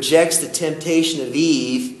who rejects the temptation of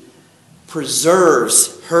Eve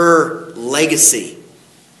preserves her legacy,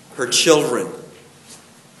 her children.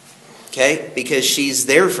 Okay? Because she's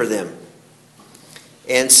there for them.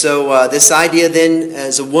 And so this idea then,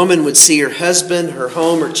 as a woman would see her husband, her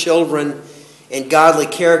home, her children, and godly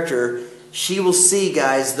character, she will see,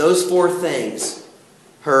 guys, those four things.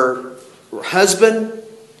 Her husband,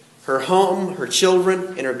 her home, her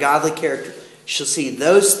children, and her godly character. She'll see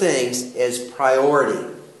those things as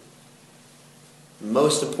priority.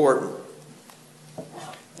 Most important.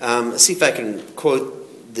 Let's see if I can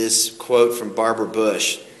quote this quote from Barbara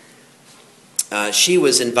Bush. She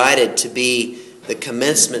was invited to be the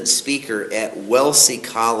commencement speaker at Wellesley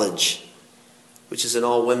College, which is an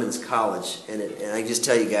all-women's college. And I just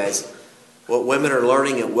tell you guys, what women are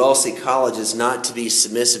learning at Wellesley College is not to be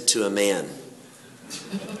submissive to a man.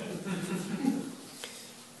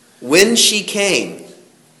 When she came,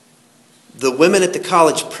 the women at the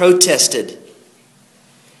college protested,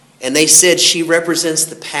 and they said she represents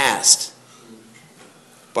the past.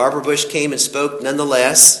 Barbara Bush came and spoke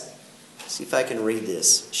nonetheless. Let's see if I can read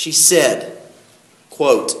this. She said,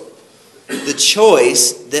 quote, the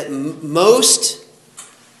choice that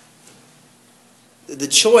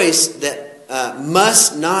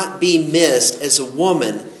must not be missed as a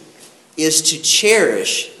woman is to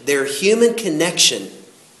cherish their human connection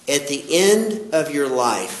at the end of your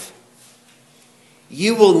life.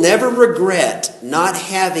 You will never regret not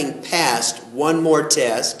having passed one more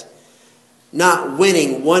test, not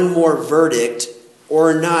winning one more verdict,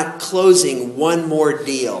 or not closing one more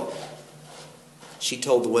deal, she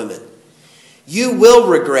told the women. You will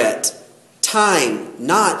regret time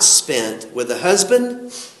not spent with a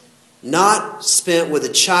husband, not spent with a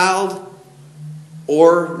child,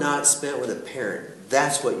 or not spent with a parent.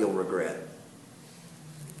 That's what you'll regret.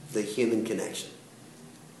 The human connection.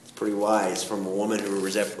 It's pretty wise from a woman who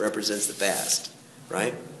represents the past,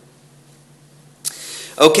 right?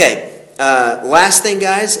 Okay, last thing,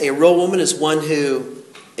 guys. A real woman is one who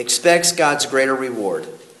expects God's greater reward.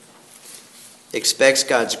 Expects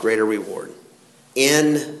God's greater reward.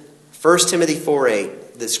 In 1 Timothy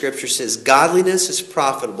 4:8, the scripture says, godliness is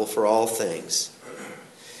profitable for all things,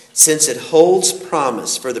 since it holds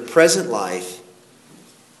promise for the present life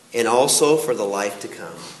and also for the life to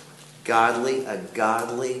come. A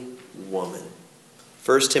godly woman.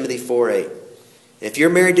 1 Timothy 4:8. If you're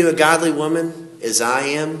married to a godly woman, as I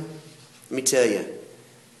am, let me tell you,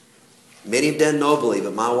 many have done nobly,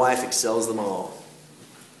 but my wife excels them all.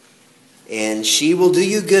 And she will do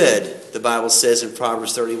you good, the Bible says in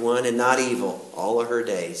Proverbs 31, and not evil all of her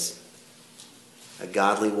days. A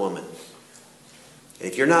godly woman. And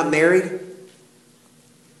if you're not married,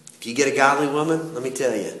 if you get a godly woman, let me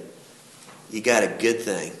tell you, you got a good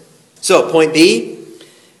thing. So, point B,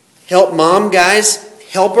 help mom, guys.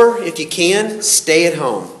 Help her if you can. Stay at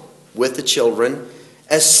home with the children,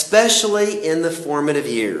 especially in the formative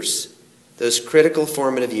years, those critical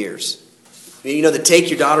formative years. You know, the Take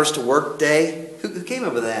Your Daughters to Work Day? Who came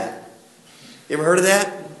up with that? You ever heard of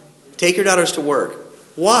that? Take your daughters to work.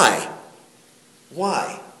 Why?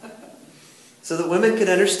 Why? So that women could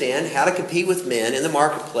understand how to compete with men in the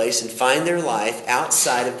marketplace and find their life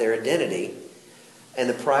outside of their identity and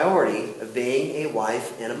the priority of being a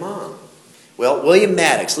wife and a mom. Well, William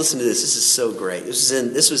Maddox, listen to this. This is so great.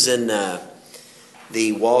 This was in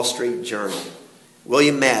the Wall Street Journal.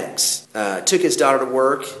 William Maddox took his daughter to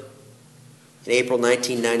work in April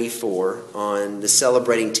 1994 on the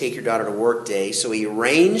celebrating Take Your Daughter to Work Day. So he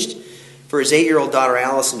arranged for his 8-year-old daughter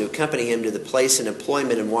Allison to accompany him to the place of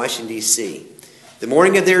employment in Washington, D.C. The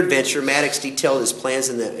morning of their adventure, Maddox detailed his plans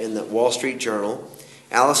in the Wall Street Journal.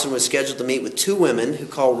 Allison was scheduled to meet with 2 women who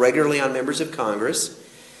call regularly on members of Congress.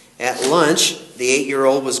 At lunch, the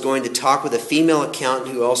 8-year-old was going to talk with a female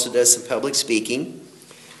accountant who also does some public speaking.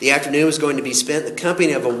 The afternoon was going to be spent in the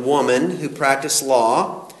company of a woman who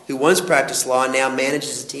once practiced law, and now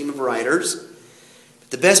manages a team of writers. But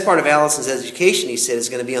the best part of Allison's education, he said, is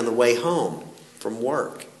going to be on the way home from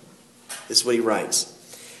work. This is what he writes.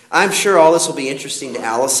 I'm sure all this will be interesting to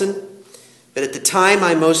Allison, but at the time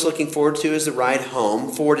I'm most looking forward to is the ride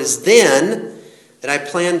home, for it is then that I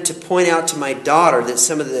plan to point out to my daughter that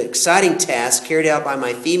some of the exciting tasks carried out by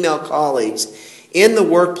my female colleagues in the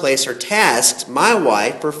workplace are tasks my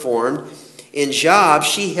wife performed in jobs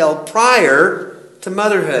she held prior to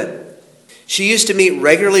motherhood. She used to meet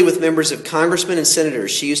regularly with members of congressmen and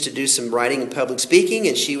senators. She used to do some writing and public speaking,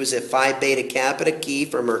 and she was a Phi Beta Kappa key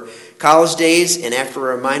from her college days. And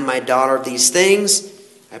after I remind my daughter of these things,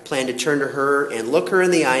 I plan to turn to her and look her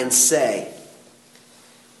in the eye and say,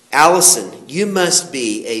 Allison, you must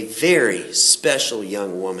be a very special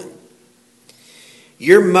young woman.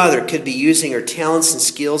 Your mother could be using her talents and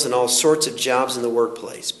skills in all sorts of jobs in the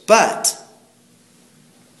workplace, but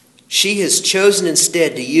she has chosen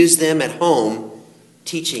instead to use them at home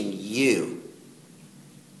teaching you.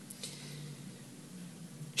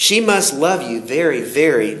 She must love you very,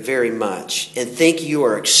 very, very much and think you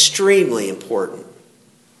are extremely important.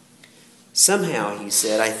 Somehow, he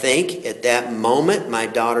said, I think at that moment my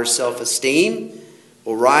daughter's self-esteem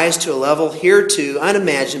will rise to a level hereto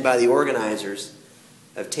unimagined by the organizers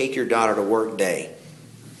of Take Your Daughter to Work Day.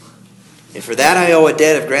 And for that I owe a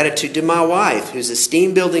debt of gratitude to my wife, whose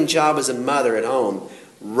esteem-building job as a mother at home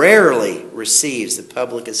rarely receives the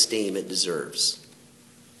public esteem it deserves.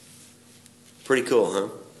 Pretty cool,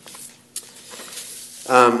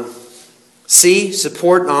 huh? C,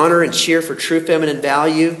 support, honor, and cheer for true feminine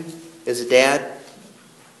value as a dad.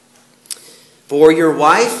 For your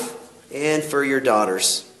wife and for your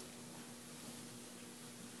daughters.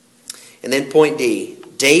 And then point D,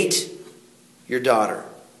 date your daughter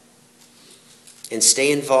and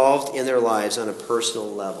stay involved in their lives on a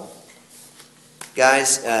personal level.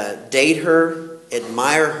 Guys, date her,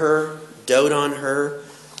 admire her, dote on her,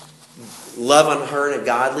 love on her in a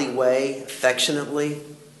godly way, affectionately,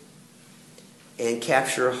 and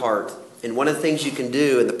capture her heart. And one of the things you can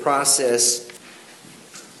do in the process,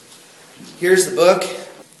 here's the book,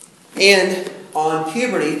 and on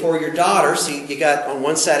puberty for your daughter, so you got on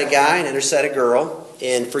one side a guy and other side a girl,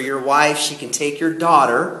 and for your wife, she can take your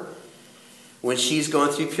daughter when she's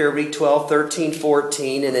going through puberty, 12, 13,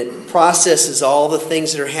 14, and it processes all the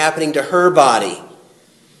things that are happening to her body.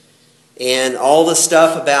 And all the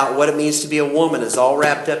stuff about what it means to be a woman is all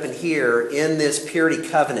wrapped up in here in this purity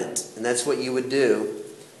covenant. And that's what you would do.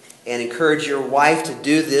 And encourage your wife to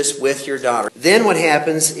do this with your daughter. Then what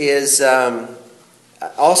happens is,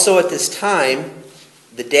 also at this time,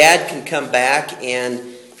 the dad can come back and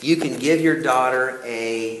you can give your daughter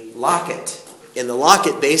a locket. And the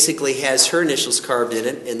locket basically has her initials carved in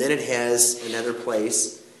it, and then it has another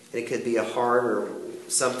place. And it could be a heart or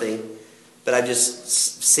something. But I've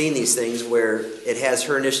just seen these things where it has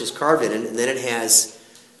her initials carved in it, and then it has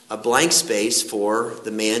a blank space for the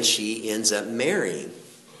man she ends up marrying.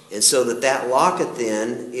 And so that locket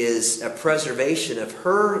then is a preservation of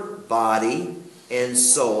her body and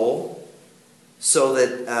soul, so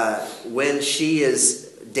that when she is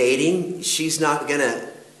dating, she's not going to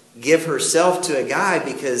give herself to a guy,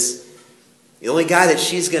 because the only guy that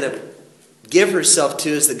she's going to give herself to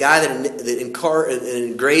is the guy that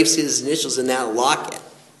engraves his initials in that locket.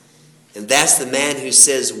 And that's the man who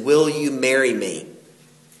says, will you marry me?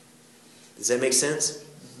 Does that make sense?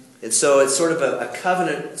 And so it's sort of a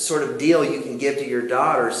covenant sort of deal you can give to your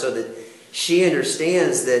daughter, so that she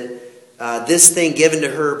understands that this thing given to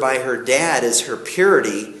her by her dad is her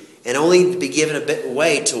purity, and only to be given a bit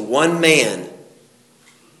away to one man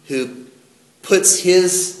who puts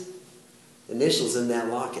his initials in that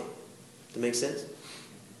locket. Does that make sense?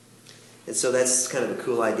 And so that's kind of a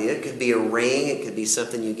cool idea. It could be a ring. It could be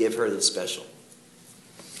something you give her that's special.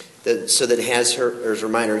 So that it has her as a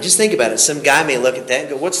reminder. Just think about it. Some guy may look at that and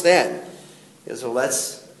go, what's that? He goes, well,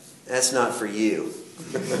 that's not for you.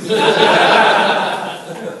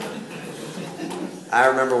 I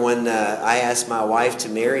remember when I asked my wife to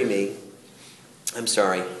marry me.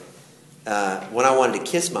 When I wanted to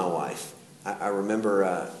kiss my wife. I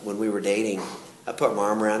remember when we were dating, I put my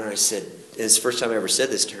arm around her and I said, and it's the first time I ever said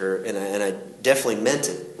this to her, and I definitely meant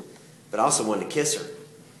it, but I also wanted to kiss her.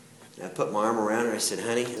 And I put my arm around her and I said,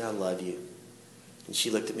 honey, I love you. And she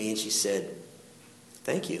looked at me and she said,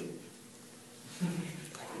 thank you.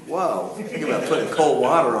 Whoa, think about putting cold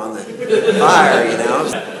water on the fire, you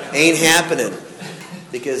know. Ain't happening.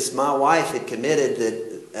 Because my wife had committed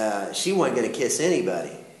that she wasn't going to kiss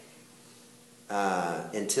anybody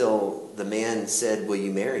until the man said, will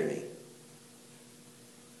you marry me?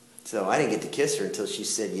 So I didn't get to kiss her until she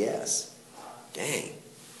said yes. Dang.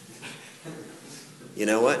 You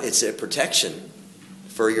know what? It's a protection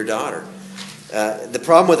for your daughter. The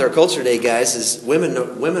problem with our culture today, guys, is women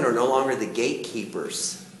are no longer the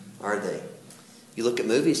gatekeepers, are they? You look at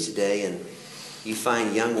movies today and you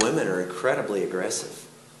find young women are incredibly aggressive.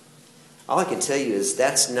 All I can tell you is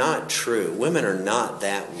that's not true. Women are not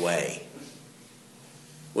that way.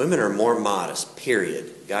 Women are more modest,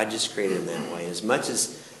 period. God just created them that way. As much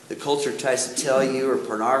as the culture tries to tell you, or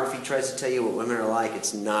pornography tries to tell you what women are like,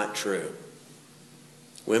 it's not true.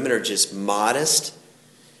 Women are just modest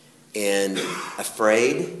and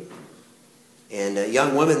afraid. And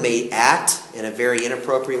young women may act in a very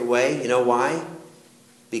inappropriate way. You know why?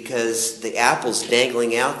 because the apple's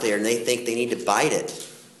dangling out there and they think they need to bite it.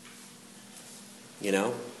 You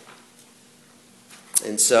know?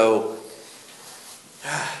 And so,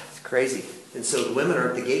 it's crazy. And so the women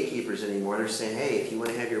aren't the gatekeepers anymore. They're saying, hey, if you want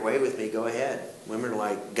to have your way with me, go ahead. Women are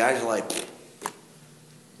like, guys are like,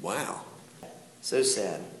 wow. So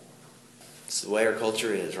sad. It's the way our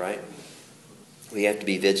culture is, right? We have to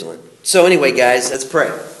be vigilant. So anyway, guys, let's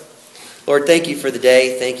pray. Lord, thank you for the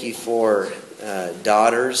day. Thank you for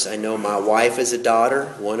daughters. I know my wife is a daughter,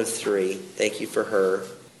 one of 3. Thank you for her.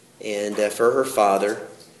 And for her father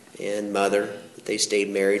and mother. They stayed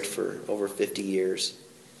married for over 50 years.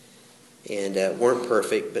 And weren't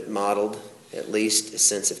perfect, but modeled at least a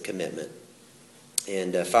sense of commitment.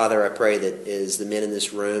 And Father, I pray that as the men in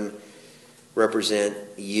this room represent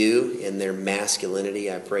you in their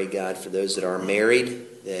masculinity, I pray, God, for those that are married,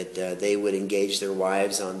 that they would engage their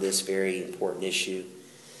wives on this very important issue,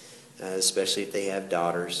 especially if they have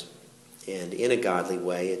daughters, and in a godly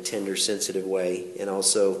way, a tender, sensitive way. And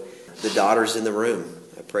also the daughters in the room,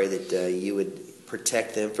 I pray that you would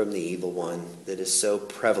protect them from the evil one that is so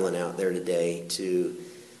prevalent out there today to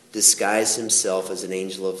disguise himself as an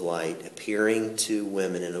angel of light, appearing to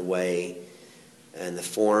women in a way in the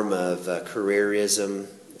form of careerism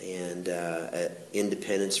and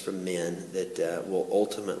independence from men that will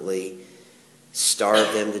ultimately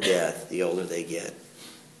starve them to death the older they get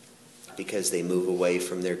because they move away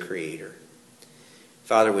from their Creator.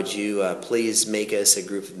 Father, would you please make us a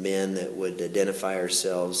group of men that would identify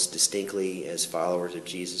ourselves distinctly as followers of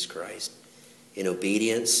Jesus Christ in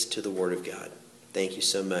obedience to the Word of God. Thank you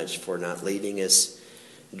so much for not leaving us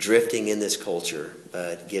drifting in this culture,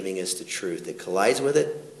 but giving us the truth that collides with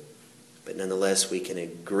it, but nonetheless we can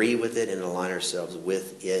agree with it and align ourselves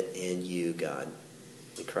with it and you, God.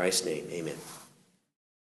 In Christ's name, amen.